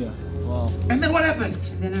 Wow. And then what happened?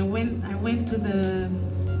 Then I went to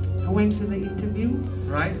the interview.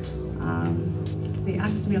 Right. They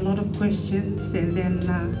asked me a lot of questions, and then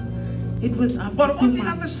it was up But to 2 only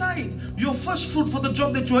months. on the side, your first fruit for the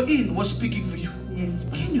job that you are in was speaking for you. Yes,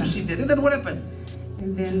 Can you Pastor. see that? And then what happened?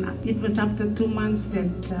 And then it was after 2 months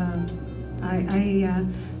that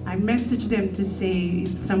I messaged them to say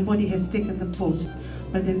if somebody has taken the post.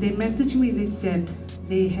 But then they messaged me, they said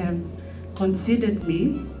they have considered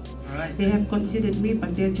me. Right. They have considered me,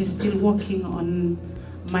 but they're just still working on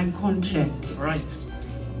my contract. Right.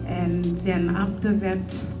 And then after that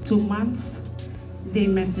 2 months, they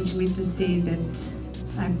messaged me to say that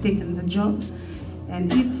I've taken the job.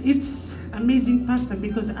 And it's amazing, Pastor,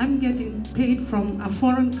 because I'm getting paid from a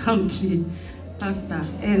foreign country, Pastor.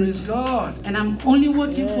 And, Praise God. and I'm only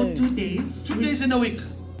working for 2 days. 2 days in a week.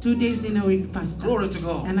 2 days in a week, Pastor. Glory to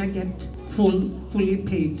God. And I get fully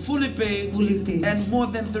paid. Fully paid. Fully paid. And more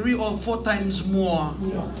than 3 or 4 times more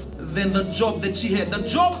than the job that she had. The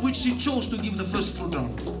job which she chose to give the first fruit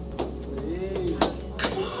on.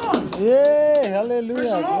 Come on. Yay, hallelujah.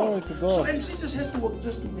 Praise the Glory Lord. to So, God. and she just had to work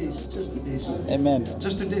just 2 days. Just 2 days. Amen.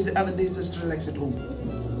 Just 2 days. The other day, just relax at home.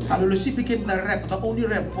 Hallelujah. She became the rep, the only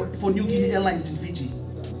rep for New Guinea Airlines in Fiji.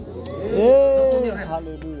 Yay,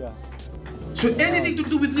 hallelujah. So anything to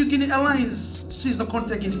do with New Guinea Airlines, she's the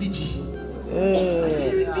contact in Fiji. Yay. Are you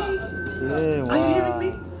hearing me? Yay, Are you hearing wow.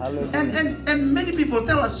 me? Hallelujah. And many people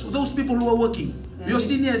tell us, those people who are working, your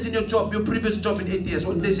seniors in your job, your previous job in 8 years,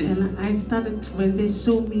 what they say? And I started when they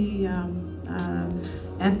saw me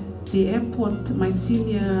at the airport, my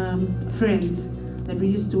senior friends that we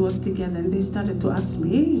used to work together, and they started to ask me,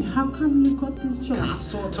 hey, how come you got this job? How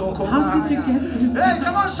did you get this job? Hey,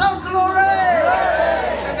 come on, shout glory!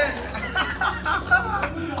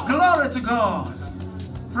 Glory to God.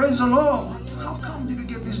 Praise the Lord. How come did you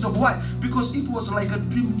get this job? Why? Because it was like a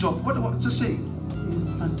dream job. What to say?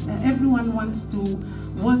 Yes, Pastor. Everyone wants to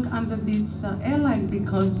work under this airline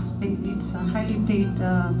because it's a highly paid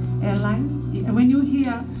airline. When you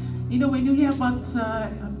hear, when you hear about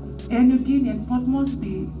Air New Guinea and Port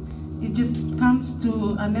Moresby, it just comes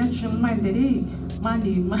to a natural mind that hey,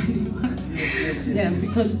 money. Yes. Yeah,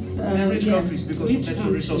 because rich countries because of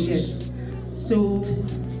natural resources. Yes. So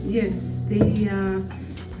yes, they're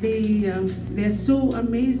so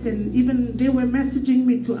amazed, and even they were messaging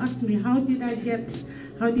me to ask me how did I get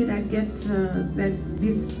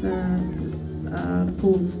this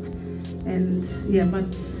post, and yeah,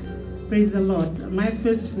 but praise the Lord, my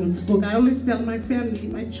first fruits spoke. I always tell my family,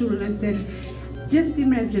 my children, I said, just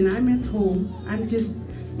imagine I'm at home, I'm just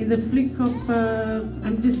in the flick of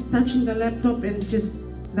I'm just touching the laptop, and just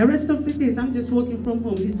the rest of the days I'm just working from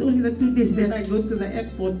home. It's only the 2 days that I go to the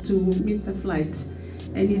airport to meet the flight.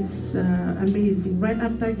 And it's amazing. Right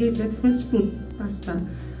after I gave that first fruit, Pastor,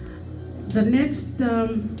 the next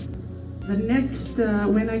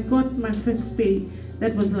when I got my first pay,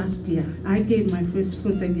 that was last year, I gave my first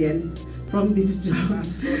fruit again from this job.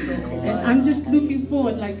 And I'm just looking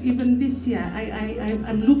forward, like even this year,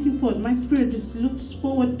 I'm looking forward. My spirit just looks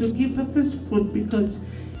forward to give the first fruit because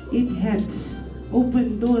it had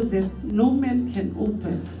opened doors that no man can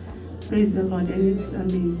open. Praise the Lord, and it's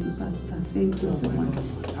amazing, Pastor. Thank you so much.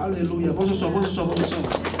 Hallelujah. Can you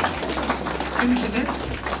see that?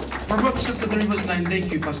 Proverbs chapter 3 verse 9.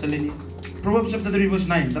 Thank you, Pastor Lenny. Proverbs chapter 3 verse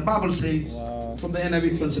 9. The Bible says, from the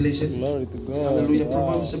NIV translation. Glory to God. Hallelujah. Wow.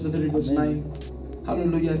 Proverbs chapter 3 verse 9.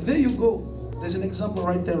 Hallelujah. There you go. There's an example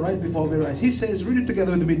right there, right before our eyes. He says, read it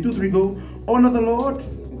together with me. 2, 3, go. Honor the Lord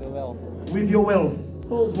with your wealth.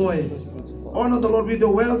 Oh boy. Honor the Lord with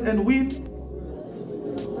your wealth and with...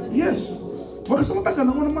 Yes. When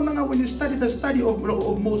you study the study of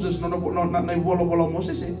Moses,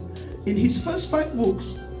 Moses, in his first 5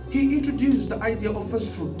 books, he introduced the idea of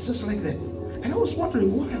first fruit, just like that. And I was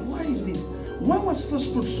wondering, why is this? Why was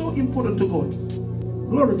first fruit so important to God?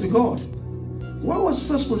 Glory to God. Why was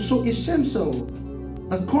first fruit so essential?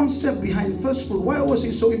 The concept behind first fruit, why was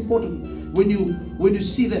it so important? When you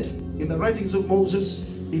see that in the writings of Moses,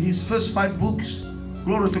 in his first 5 books,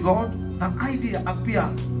 glory to God, the idea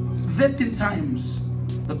appeared 13 times.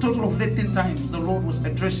 The total of 13 times the Lord was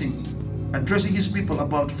addressing his people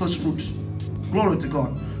about first fruits. Glory to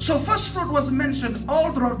God. So first fruit was mentioned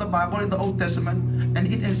all throughout the Bible in the Old Testament, and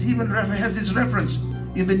it has its reference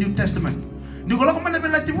in the New Testament. The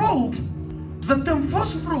term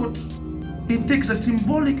first fruit, it takes a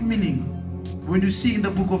symbolic meaning. When you see in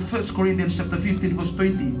the book of 1 Corinthians chapter 15 verse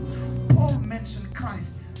 20, Paul mentioned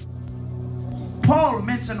Christ. Paul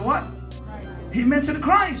mentioned what? He mentioned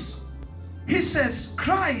Christ. He says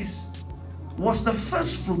Christ was the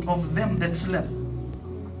first fruit of them that slept.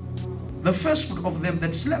 The first fruit of them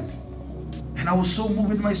that slept. And I was so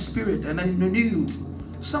moved in my spirit, and I knew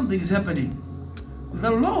something is happening.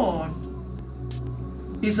 The Lord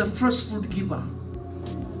is a first fruit giver.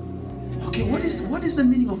 Okay, what is the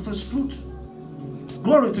meaning of first fruit?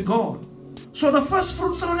 Glory to God. So the first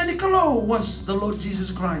fruits of Niccolo was the Lord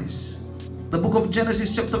Jesus Christ. The book of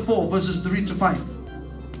Genesis chapter 4 verses 3 to 5.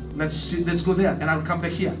 Let's go there and I'll come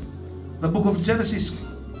back here. The book of Genesis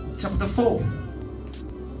chapter 4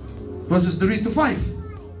 verses 3 to 5.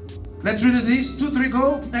 Let's read this. 2, 3,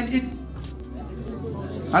 go. And it...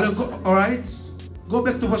 Alright. Go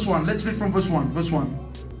back to verse 1. Let's read from verse 1. Verse 1.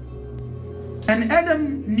 And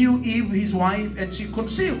Adam knew Eve his wife, and she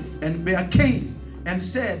conceived and bare Cain, and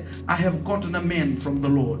said, I have gotten a man from the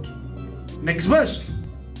Lord. Next verse.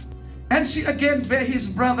 And she again bare his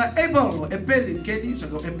brother Abel, and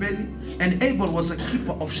Abel was a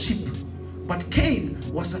keeper of sheep, but Cain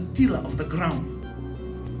was a tiller of the ground.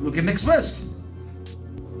 Look at next verse.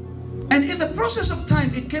 And in the process of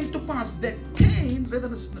time, it came to pass that Cain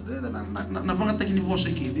It's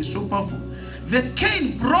so powerful. That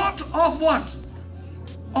Cain brought of what?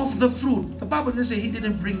 Of the fruit. The Bible didn't say he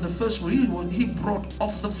didn't bring the first fruit. He brought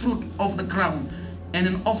of the fruit of the ground and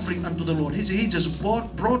an offering unto the Lord. He said he just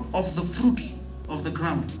brought of the fruit of the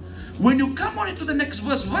ground. When you come on into the next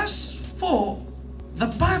verse, verse 4, the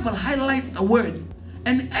Bible highlights a word.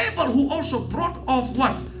 And Abel, who also brought of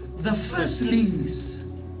what? The firstlings.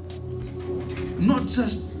 Not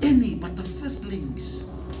just any, but the firstlings.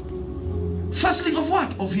 Firstling of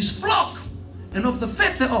what? Of his flock and of the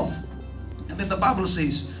fat thereof. And then the Bible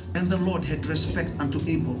says, and the Lord had respect unto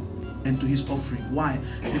Abel and to his offering. Why?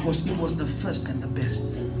 Because it was the first and the best.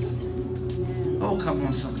 Oh, come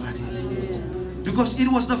on, somebody. Because it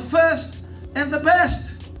was the first and the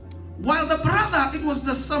best. While the brother, it was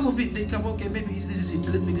the sum of it. They come, okay, maybe this is it.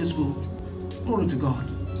 Let me just go. Glory to God.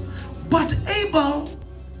 But Abel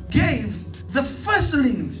gave the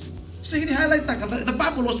firstlings. See, he highlight that. The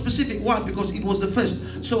Bible was specific. Why? Because it was the first.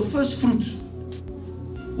 So first fruit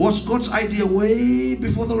was God's idea way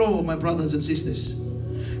before the law, my brothers and sisters.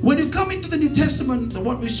 When you come into the New Testament,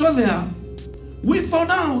 what we saw there, we found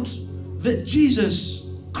out that Jesus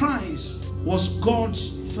Christ was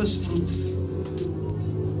God's first fruit.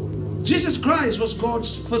 Jesus Christ was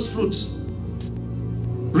God's first fruit.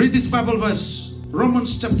 Read this Bible verse,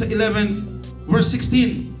 Romans chapter 11, verse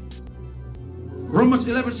 16. Romans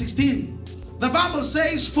 11:16. The Bible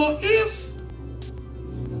says, for if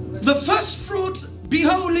the first fruit be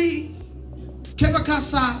holy,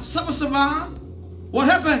 kebakasa sabasava, what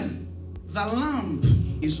happened? The lamb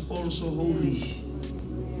is also holy.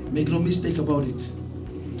 Make no mistake about it.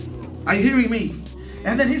 Are you hearing me?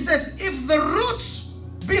 And then he says, if the roots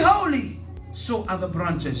be holy, so are the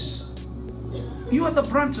branches. You are the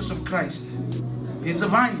branches of Christ. He's a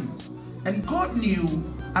vine. And God knew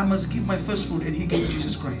I must give my first fruit, and he gave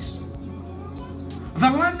Jesus Christ. The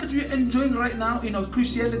life that we're enjoying right now in our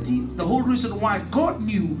Christianity, the whole reason why God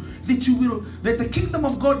knew that the kingdom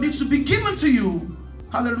of God needs to be given to you,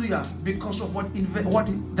 hallelujah, because of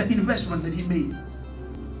the investment that he made.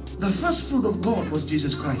 The first fruit of God was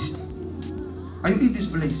Jesus Christ. Are you in this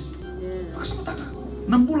place?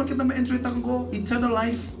 Nambula kita ma-enjoy tango, eternal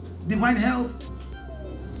life, divine health.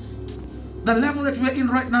 The level that we're in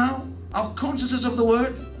right now, our consciousness of the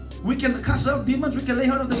word, we can cast out demons, we can lay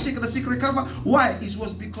hold of the sick and the sick recover. Why? It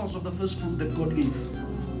was because of the first fruit that God gave.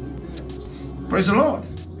 Praise the Lord.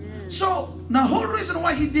 So, the whole reason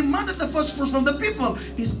why he demanded the first fruits from the people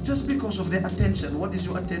is just because of their attention. What is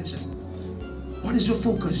your attention? What is your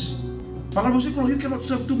focus? You cannot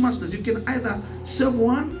serve two masters. You can either serve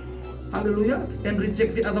one, hallelujah, and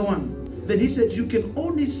reject the other one. Then he said you can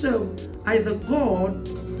only serve either God,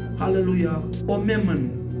 hallelujah, or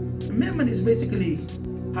Mammon. Mammon is basically,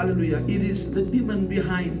 hallelujah, it is the demon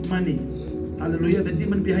behind money. Hallelujah, the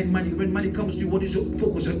demon behind money. When money comes to you, what is your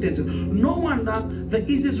focus, your attention? No wonder the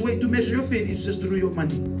easiest way to measure your faith is just through your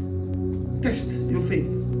money. Test your faith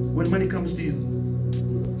when money comes to you.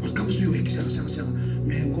 What comes to you?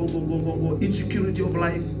 Man, go. Insecurity of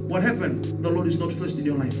life. What happened? The Lord is not first in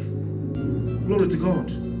your life. Glory to God.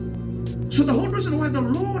 So the whole reason why the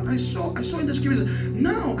Lord, I saw in the scriptures,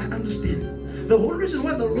 now I understand. The whole reason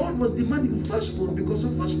why the Lord was demanding first fruit, because the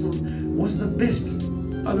first fruit was the best.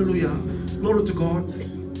 Hallelujah. Glory to God.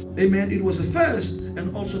 Amen. It was the first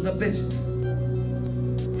and also the best.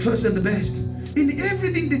 First and the best. In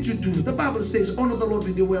everything that you do, the Bible says, honor the Lord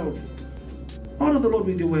with your wealth. Honor the Lord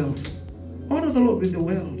with your wealth. Honor the Lord with your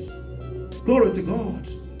wealth. Glory to God.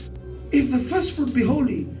 If the first fruit be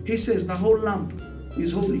holy, he says the whole lamp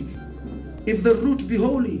is holy. If the root be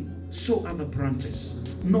holy, so are the branches.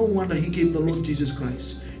 No wonder he gave the Lord Jesus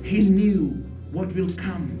Christ. He knew what will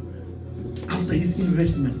come after his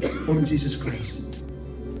investment on Jesus Christ.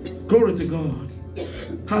 Glory to God.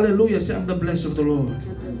 Hallelujah. Say, I'm the blessed of the Lord.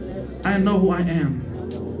 I know who I am.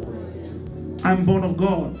 I'm born of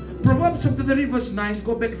God. Proverbs chapter 3 verse 9.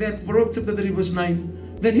 Go back there. Proverbs chapter 3 verse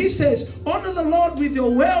 9. Then he says, honor the Lord with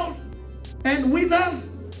your wealth and with the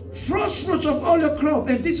first fruits of all your crop.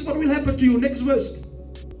 And this is what will happen to you. Next verse.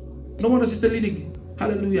 No one else is leading.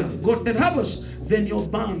 Hallelujah. God and harvest. Then your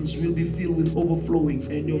barns will be filled with overflowing,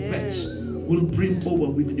 and your vats will brim over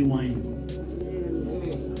with new wine.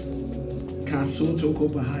 Are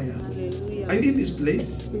you in this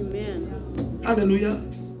place? Amen. Hallelujah.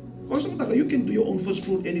 You can do your own first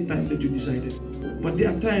fruit anytime that you decided. But there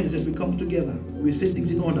are times that we come together, we set things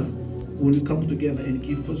in order. When we come together and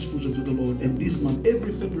give first fruits unto the Lord. And this month,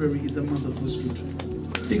 every February is a month of first fruit.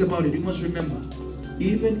 Think about it. You must remember,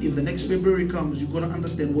 even if the next February comes, you're going to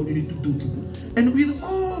understand what you need to do. And with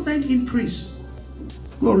all thine increase,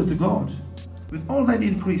 glory to God, with all thine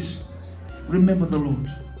increase, remember the Lord.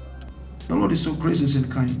 The Lord is so gracious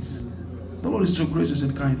and kind. The Lord is so gracious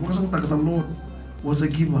and kind. The Lord was a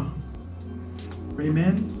giver.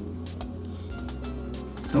 Amen.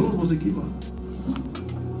 The Lord was a giver.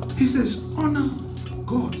 He says, honor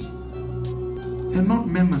God and not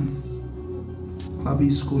mammon. The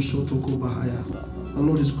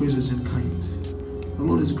Lord is gracious and kind. The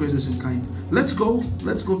Lord is gracious and kind. Let's go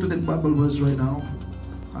to that Bible verse right now.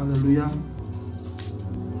 Hallelujah.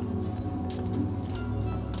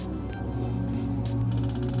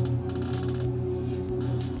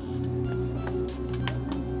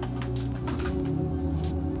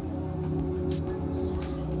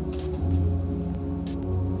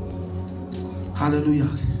 Hallelujah.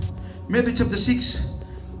 Matthew chapter 6,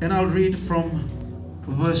 and I'll read from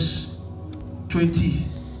verse 20.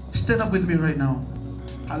 Stand up with me right now.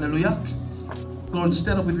 Hallelujah. Lord,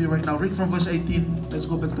 stand up with me right now. Read from verse 18. Let's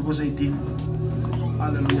go back to verse 18.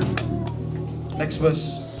 Hallelujah. Next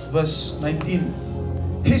verse, verse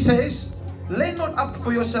 19. He says, lay not up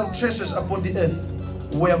for yourself treasures upon the earth,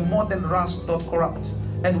 where moth and rust doth corrupt,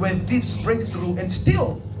 and where thieves break through and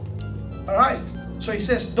steal. Alright. So he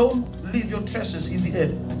says, don't leave your treasures in the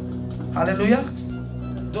earth. Hallelujah.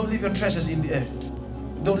 Don't leave your treasures in the earth.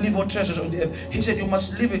 Don't leave your treasures on the earth. He said you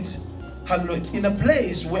must leave it, hallelujah, in a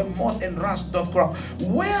place where moth and rust doth corrupt.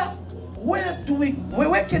 Where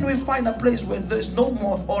can we find a place where there's no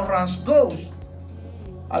moth or rust goes?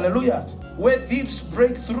 Hallelujah. Where thieves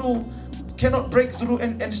break through, cannot break through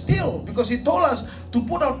and steal, because he told us to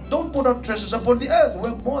don't put out treasures upon the earth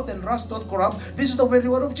where moth and rust doth corrupt. This is the very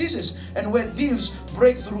word of Jesus. And where thieves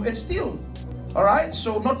break through and steal. Alright,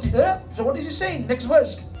 so not the earth. So what is he saying? Next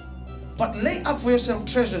verse. But lay up for yourself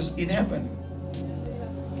treasures in heaven.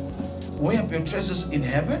 Lay up your treasures in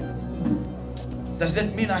heaven? Does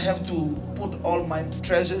that mean I have to put all my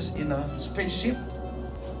treasures in a spaceship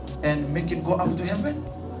and make it go up to heaven?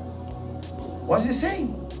 What is he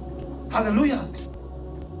saying? Hallelujah.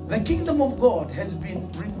 The kingdom of God has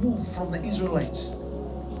been removed from the Israelites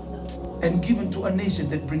and given to a nation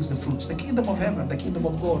that brings the fruits. The kingdom of heaven, the kingdom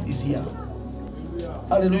of God is here.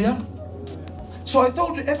 Hallelujah. So I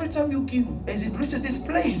told you, every time you give, as it reaches this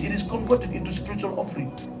place, it is converted into spiritual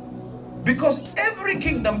offering. Because every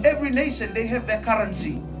kingdom, every nation, they have their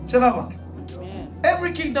currency.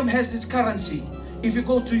 Every kingdom has its currency. If you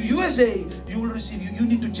go to USA, you will receive, you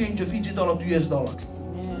need to change your Fiji dollar to US dollar.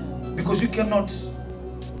 Because you cannot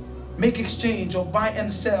make exchange or buy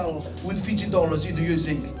and sell with Fiji dollars in the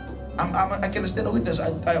USA. I can stand a witness.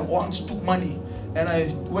 I once took money and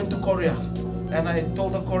I went to Korea. And I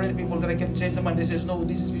told the Korean people that I can change the money. They says, no,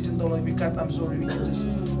 this is Fijian dollar. We can't, I'm sorry, we can just.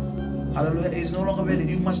 Hallelujah. It's no longer valid.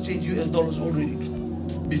 You must change US dollars already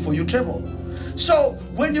before you travel. So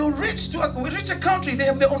when you reach a country, they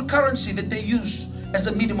have their own currency that they use as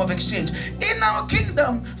a medium of exchange. In our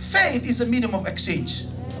kingdom, faith is a medium of exchange.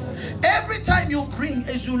 Every time you bring,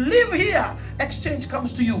 as you live here, exchange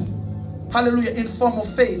comes to you. Hallelujah. In form of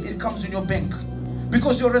faith, it comes in your bank.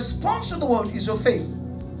 Because your response to the world is your faith.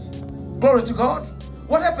 Glory to God.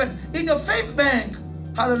 What happened? In your faith bank,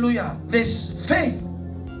 hallelujah, there's faith.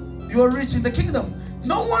 You are rich in the kingdom.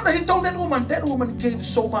 No wonder he told that woman gave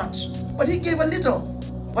so much. But he gave a little.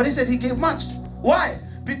 But he said he gave much. Why?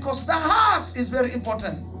 Because the heart is very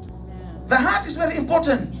important. The heart is very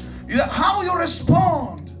important. How you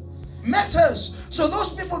respond matters. So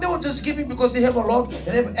those people, they were just giving because they have a lot,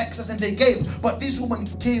 they have access, and they gave. But this woman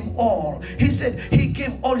gave all. He said he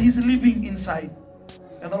gave all his living inside.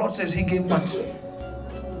 And the Lord says he gave much.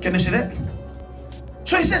 Can you see that?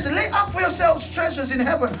 So he says, lay up for yourselves treasures in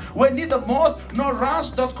heaven, where neither moth nor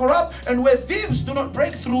rust doth corrupt, and where thieves do not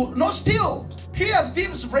break through nor steal. Here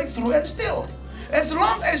thieves break through and steal. As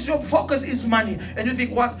long as your focus is money, and you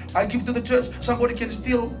think, what, I give to the church, somebody can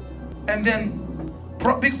steal, and then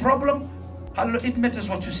big problem. Hallelujah. It matters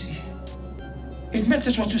what you see. It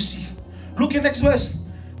matters what you see. Look at next verse.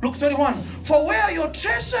 Luke 31. For where your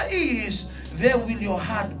treasure is, there will your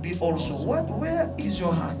heart be also. What? Where is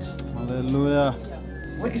your heart? Hallelujah.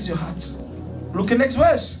 Where is your heart? Look at next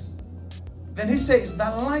verse. Then he says, the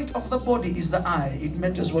light of the body is the eye. It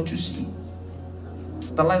matters what you see.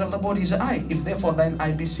 The light of the body is the eye. If therefore thine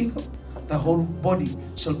eye be single, the whole body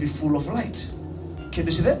shall be full of light. Can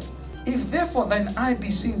you see that? If therefore thine eye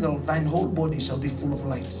be single, thine whole body shall be full of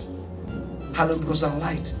light. Hallelujah. Because the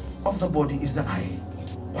light of the body is the eye.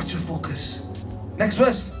 What's your focus? Next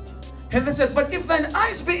verse. And they said, but if thine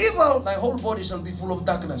eyes be evil, thy whole body shall be full of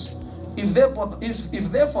darkness. If therefore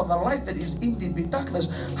the light that is in thee be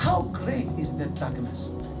darkness, how great is that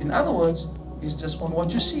darkness? In other words, it's just on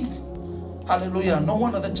what you seek. Hallelujah. No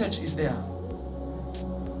wonder the church is there.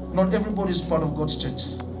 Not everybody is part of God's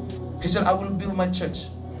church. He said, I will build my church,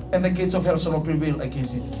 and the gates of hell shall not prevail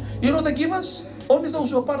against it. You know the givers? Only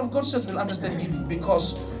those who are part of God's church will understand giving,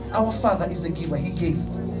 because our Father is the giver. He gave.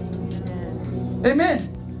 Amen.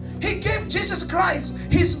 He gave Jesus Christ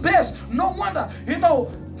his best. No wonder. You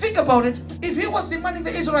know, think about it. If he was demanding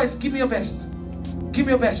the Israelites, give me your best. Give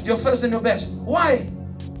me your best, your first and your best. Why?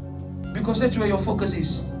 Because that's where your focus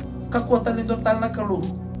is. But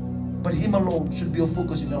him alone should be your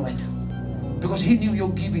focus in your life. Because he knew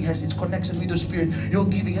your giving has its connection with the Spirit. Your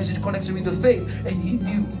giving has its connection with the faith. And he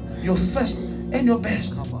knew your first and your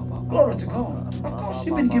best. Glory to God. Of course,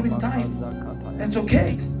 you've been giving time. That's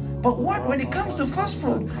okay. But when it comes to first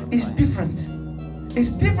fruit, it's different.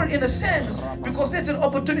 It's different in a sense, because that's an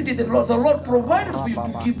opportunity that the Lord provided for you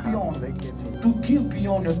to give beyond. To give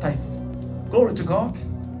beyond your tithe. Glory to God.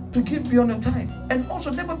 To give beyond your tithe. And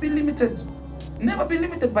also never be limited. Never be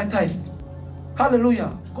limited by tithe.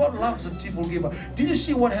 Hallelujah. God loves a cheerful giver. Did you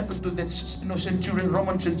see what happened to that centurion,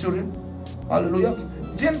 Roman centurion? Hallelujah.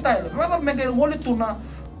 Gentile.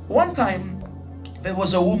 One time, there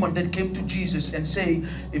was a woman that came to Jesus and say,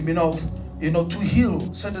 to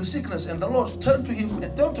heal certain sickness, and the Lord turned to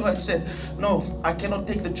her and said, no, I cannot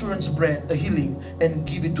take the children's bread, the healing, and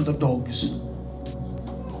give it to the dogs.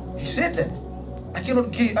 He said that. I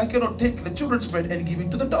cannot take the children's bread and give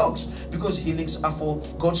it to the dogs, because healings are for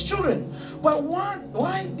God's children. But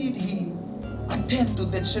why did he attend to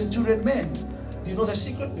that centurion man? Do you know the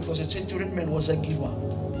secret? Because the centurion man was a giver.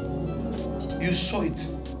 You saw it.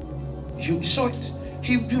 You saw it.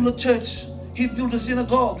 He built a church. He built the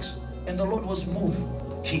synagogues. And the Lord was moved.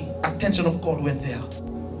 Attention of God went there.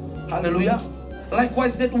 Hallelujah.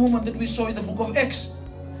 Likewise, that woman that we saw in the book of Acts.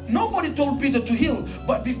 Nobody told Peter to heal,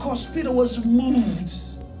 but because Peter was moved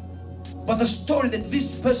by the story that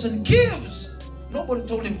this person gives, nobody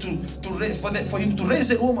told him for him to raise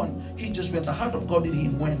that woman. He just went. The heart of God in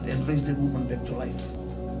him went and raised that woman back to life.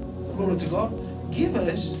 Glory to God.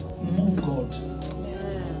 Givers move God.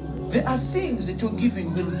 There are things that your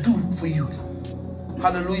giving will do for you.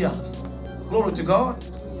 Hallelujah. Glory to God.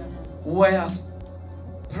 Where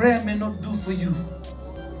prayer may not do for you.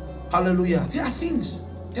 Hallelujah. There are things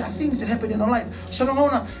that happen in our life. So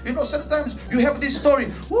sometimes you have this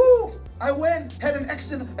story. Woo! I went, had an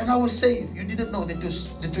accident, and I was saved. You didn't know that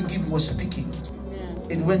your giving was speaking.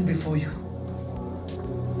 It went before you.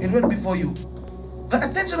 It went before you. The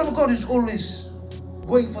attention of God is always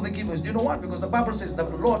going for the givers. Do you know what? Because the Bible says that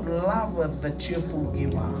the Lord loveth the cheerful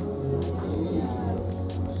giver.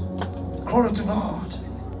 Glory to God.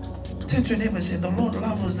 Tell your neighbor, say, the Lord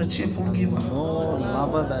loves the cheerful giver. Lord,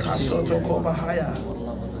 love that cheerful giver.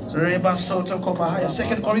 2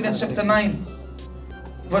 Corinthians chapter 9,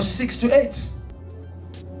 verse 6 to 8.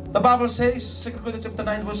 The Bible says, 2 Corinthians chapter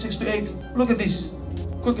 9, verse 6 to 8. Look at this.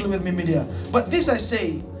 Quickly with me, media. But this I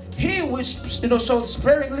say, he which sows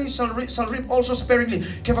sparingly shall reap also sparingly.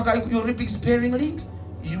 You're reaping sparingly,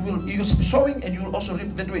 you're sowing, and you will also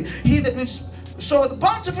reap that way. He that which soweth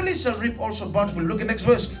bountifully shall reap also bountifully. Look at next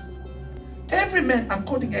verse. Every man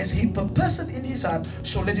according as he purposed in his heart,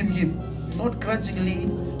 so let him give, not grudgingly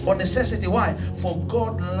or necessity. Why? For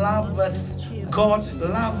God loveth.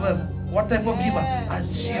 What type of giver? A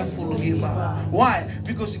cheerful giver. Why?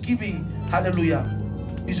 Because giving, hallelujah,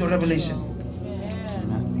 is your revelation.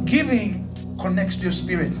 Giving connects to your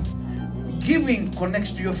spirit. Giving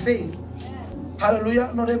connects to your faith.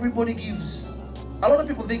 Hallelujah. Not everybody gives. A lot of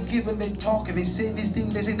people, they give and they talk and they say these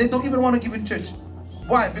things. They say they don't even want to give in church.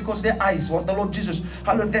 Why? Because their eyes, what the Lord Jesus,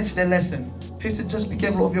 hallelujah, that's their lesson. He said, just be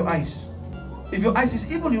careful of your eyes. If your eyes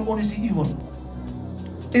is evil, you only see evil.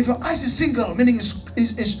 If your eyes is single, meaning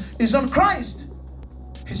is on Christ,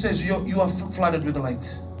 he says you are flooded with the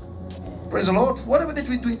light. Praise the Lord. Whatever that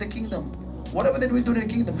we do in the kingdom, whatever that we do in the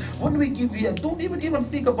kingdom, when we give here, don't even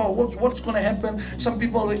think about what's going to happen. Some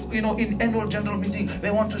people, in annual general meeting,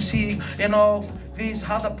 they want to see, this,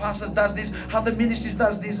 how the pastors does this, how the ministries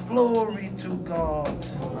does this. Glory to God.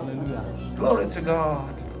 Hallelujah. Glory to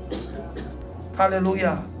God.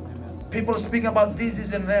 Hallelujah. People speak about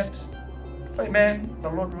this and that. Amen. The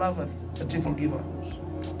Lord loveth a cheerful giver.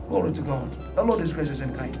 Glory to God. The Lord is gracious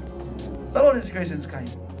and kind. The Lord is gracious and kind.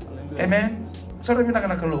 Amen.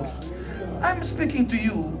 I'm speaking to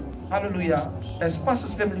you, hallelujah, as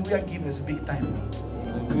pastor's family. We are givers big time.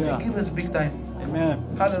 We are givers big time. Amen.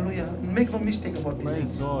 Hallelujah. Make no mistake about these Praise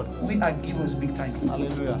things. God. We are givers big time.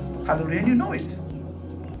 Hallelujah. Hallelujah. And you know it.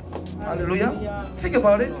 Hallelujah. Think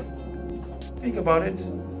about it. Think about it.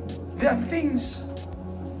 There are things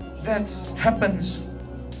that happens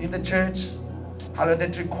in the church, hallelujah,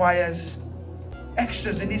 that requires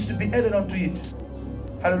extras that needs to be added onto it.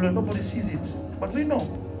 Hallelujah. Nobody sees it. But we know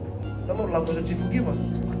the Lord loves us a cheerful giver.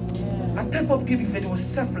 A type of giving that was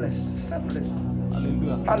selfless. Selfless.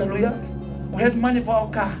 Hallelujah. Hallelujah. We had money for our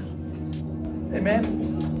car.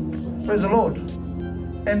 Amen. Praise the Lord.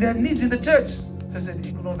 And there are needs in the church. So I said,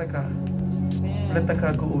 ignore the car. Let the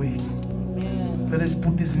car go away. Let us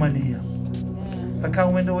put this money here. The car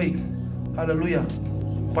went away. Hallelujah.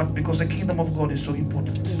 But because the kingdom of God is so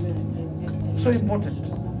important. So important.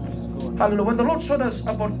 Hallelujah. When the Lord showed us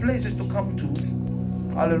about places to come to,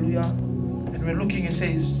 hallelujah, and we're looking, He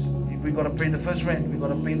says, we got to pay the first rent, we got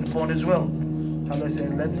to pay the bond as well. Hallelujah.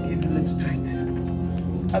 Said, let's give, let's do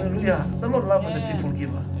it. Hallelujah. The Lord loves us a cheerful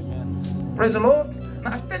giver. Amen. Praise the Lord.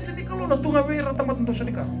 Na attention ni kalau na tunga wera tamat nto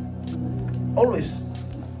sedika. Always.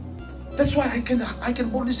 That's why I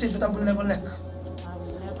can only say that I will never lack.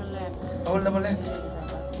 I will never lack.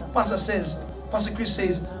 Pastor Chris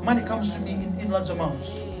says, money comes to me in large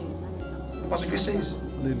amounts. Pastor Chris says,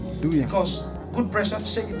 Hallelujah. because good pressure,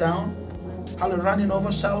 shake it down. Hallelujah, running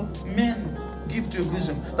over shall men give to your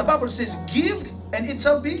bosom. The Bible says, give and it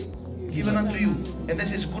shall be given unto you. And then it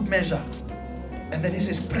says, good measure. And then it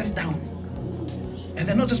says, press down. And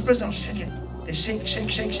then not just press down, shake it. They shake,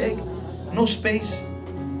 shake, shake, shake. No space.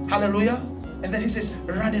 Hallelujah. And then he says,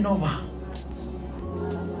 running over.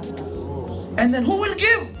 And then who will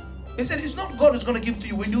give? He said, it's not God who's going to give to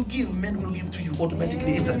you. When you give, men will give to you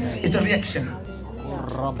automatically. It's a reaction.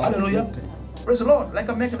 Hallelujah. Praise the Lord. Like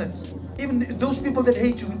a magnet. Even those people that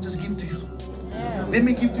hate you will just give to you. They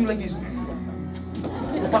may give to you like this.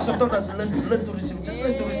 Pastor taught us, learn to receive. Just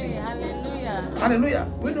learn to receive. Hallelujah.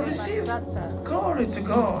 When you receive, glory to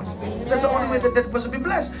God. That's the only way that that person will be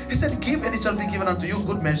blessed. He said, give and it shall be given unto you.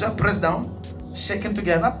 Good measure, pressed down, shaken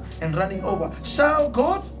together, and running over. Shall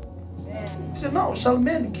God? He said, no, shall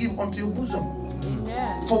men give unto your bosom?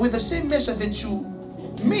 Amen. For with the same measure that you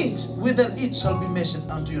meet, with it shall be measured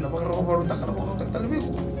unto you.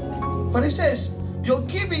 But he says, your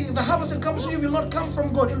giving, the harvest that comes to you will not come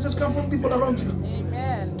from God. It will just come from people around you.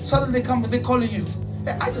 Amen. Suddenly they come, they're calling you.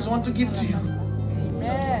 Hey, I just want to give to you.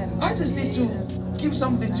 Amen. I just need to give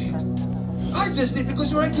something to you. I just need,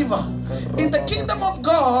 because you're a giver. In the kingdom of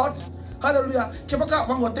God, hallelujah. Take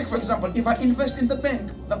for example, if I invest in the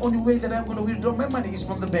bank, the only way that I'm going to withdraw my money is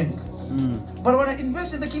from the bank. But when I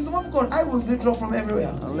invest in the kingdom of God, I will withdraw from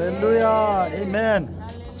everywhere. Hallelujah. Amen.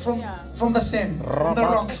 From the sand, from the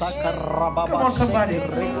rocks. Come on, somebody.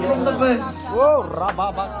 From the birds.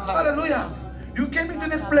 Hallelujah. You came into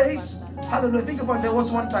that place. Hallelujah. Think about it. There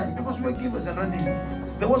was one time, because we were givers and running.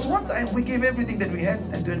 There was one time we gave everything that we had,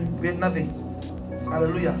 and then we had nothing.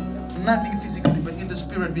 Hallelujah. Nothing physically, but in the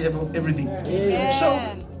spirit we have everything. Amen. So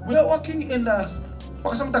we are walking in the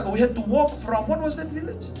we had to walk from, what was that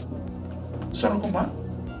village? Sorokomba.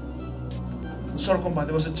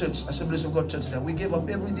 There was a church, Assemblies of God church there. We gave up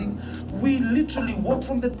everything. We literally walked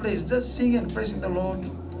from that place just singing and praising the Lord,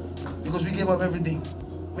 because we gave up everything.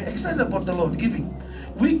 We're excited about the Lord giving.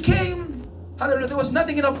 We came, hallelujah, there was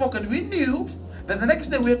nothing in our pocket. We knew that the next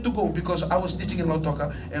day we had to go, because I was teaching in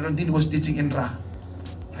Lautoka and Randini was teaching in Ra.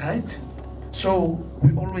 Right? So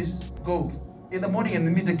we always go in the morning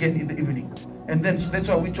and meet again in the evening. And then that's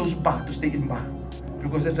why we chose Ba, to stay in Ba,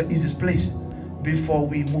 because that's the easiest place before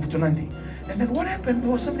we moved to Nandi. And then what happened?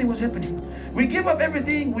 Something was happening. We gave up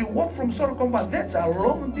everything. We walked from Sorokomba. That's a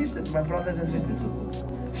long distance, my brothers and sisters.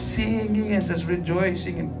 Singing and just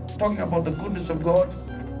rejoicing and talking about the goodness of God.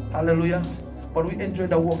 Hallelujah. But we enjoyed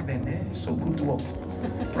the walk then. It's so good to walk.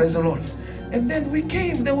 Praise the Lord. And then we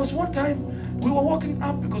came. There was one time we were walking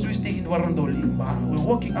up, because we stay in Warandoli. We were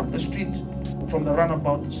walking up the street from the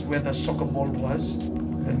runabout where the soccer ball was,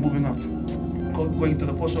 and moving up, going to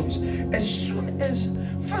the post office. As soon as,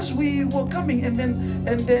 first we were coming, and then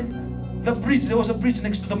the bridge, there was a bridge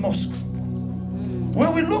next to the mosque.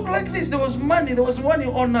 When we looked like this, there was money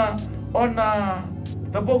on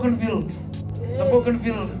the Bougainville. The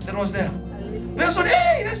Bougainville that was there. They said,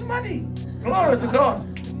 hey, there's money. Glory to God.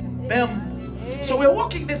 So we're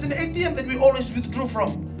walking, there's an ATM that we always withdrew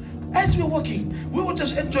from. As we were walking, we were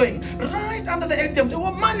just enjoying. Right under the ATM, there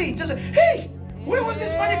were money. Just, hey, where was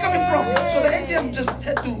this money coming from? So the ATM just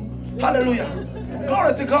had to, hallelujah,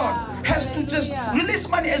 glory to God, has to just release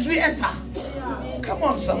money as we enter. Come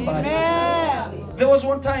on, somebody. There was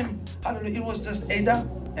one time, hallelujah, it was just Ada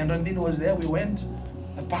and Randini was there. We went,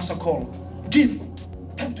 the pastor called, give,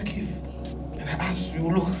 time to give. And I asked, we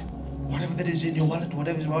will look, whatever that is in your wallet,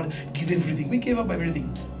 whatever is in your wallet, give everything. We gave up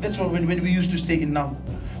everything. That's when we used to stay in now.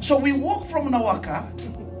 So we walk from Nawaka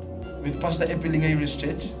with Pastor Epilingayuri's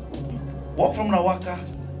church. Walk from Nawaka.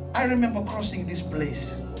 I remember crossing this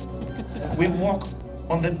place. We walk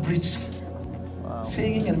on that bridge,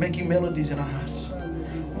 singing and making melodies in our hearts.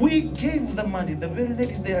 We gave the money. The very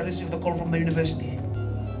next day I received the call from the university.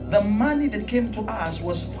 The money that came to us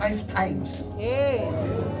was 5 times. 5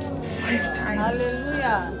 times.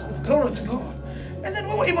 Hallelujah. Glory to God. And then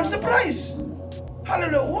we were even surprised.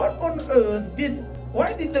 Hallelujah. What on earth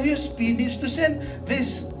why did the USP needs to send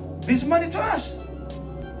this money to us?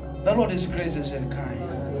 The Lord is gracious and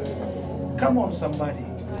kind. Come on, somebody.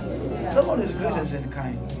 The Lord is gracious and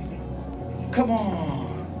kind. Come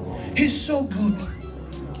on. He's so good.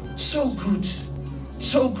 So good.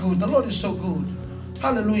 So good. The Lord is so good.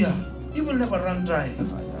 Hallelujah. You will never run dry. You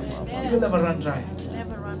will never run dry.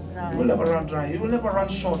 Never run dry. You will never run dry. You will never run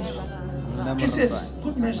short. He says,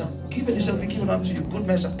 good measure. Given it shall be given unto you. Good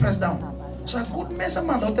measure. Press down. So a good measure,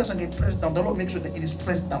 man, the Lord doesn't get pressed down. The Lord makes sure that it is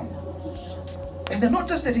pressed down. And then not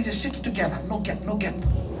just that, he just shake it together. No gap, no gap.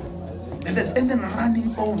 And then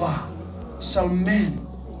running over shall men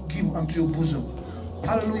give unto your bosom.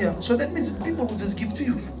 Hallelujah. So that means people will just give to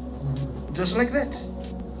you. Just like that.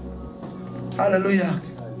 Hallelujah.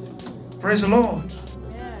 Praise the Lord.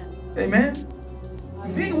 Yeah. Amen.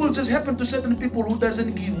 Things will just happen to certain people who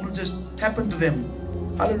doesn't give, will just happen to them.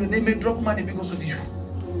 Hallelujah. They may drop money because of you.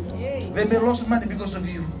 They may lose money because of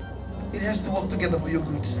you. It has to work together for your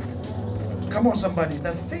good. Come on, somebody.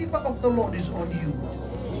 The favor of the Lord is on you.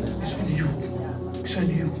 It's on you. It's on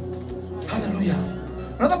you. Hallelujah.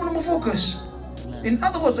 Another one more focus. In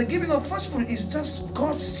other words, the giving of first fruit is just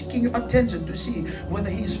God seeking your attention to see whether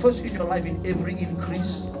He is first in your life in every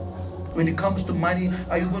increase. When it comes to money,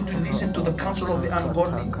 are you going to listen to the counsel of the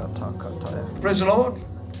ungodly? Praise the Lord.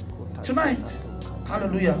 Tonight,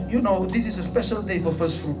 hallelujah. You know, this is a special day for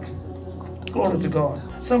first fruit. Glory to God.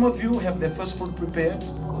 Some of you have their first fruit prepared.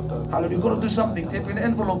 Hallelujah. You're going to do something. Take an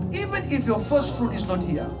envelope. Even if your first fruit is not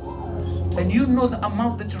here, and you know the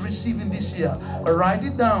amount that you receive in this year, write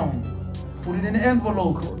it down. Put it in an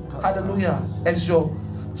envelope. Hallelujah. As your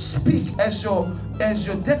speak, as your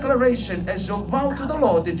declaration, as your vow to the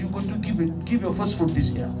Lord that you're going to give your first fruit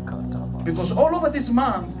this year. Because all over this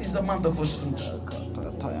month is a month of first fruits.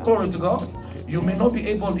 Glory to God. You may not be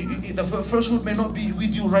able, the first fruit may not be with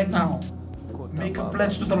you right now. Make a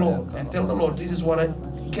pledge to the Lord and tell the Lord, this is what I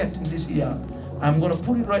get in this year. I'm going to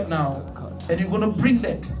put it right now, and you're going to bring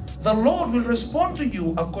that. The Lord will respond to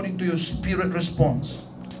you according to your spirit response.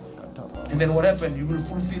 And then what happened? You will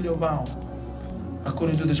fulfill your vow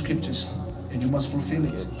according to the scriptures, and you must fulfill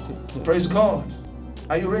it. Praise God.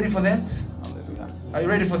 Are you ready for that? Are you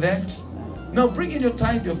ready for that? Now bring in your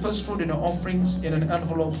tithe, your first fruit, and your offerings in an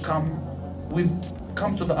envelope. Come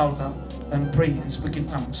to the altar and pray and speak in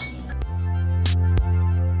tongues.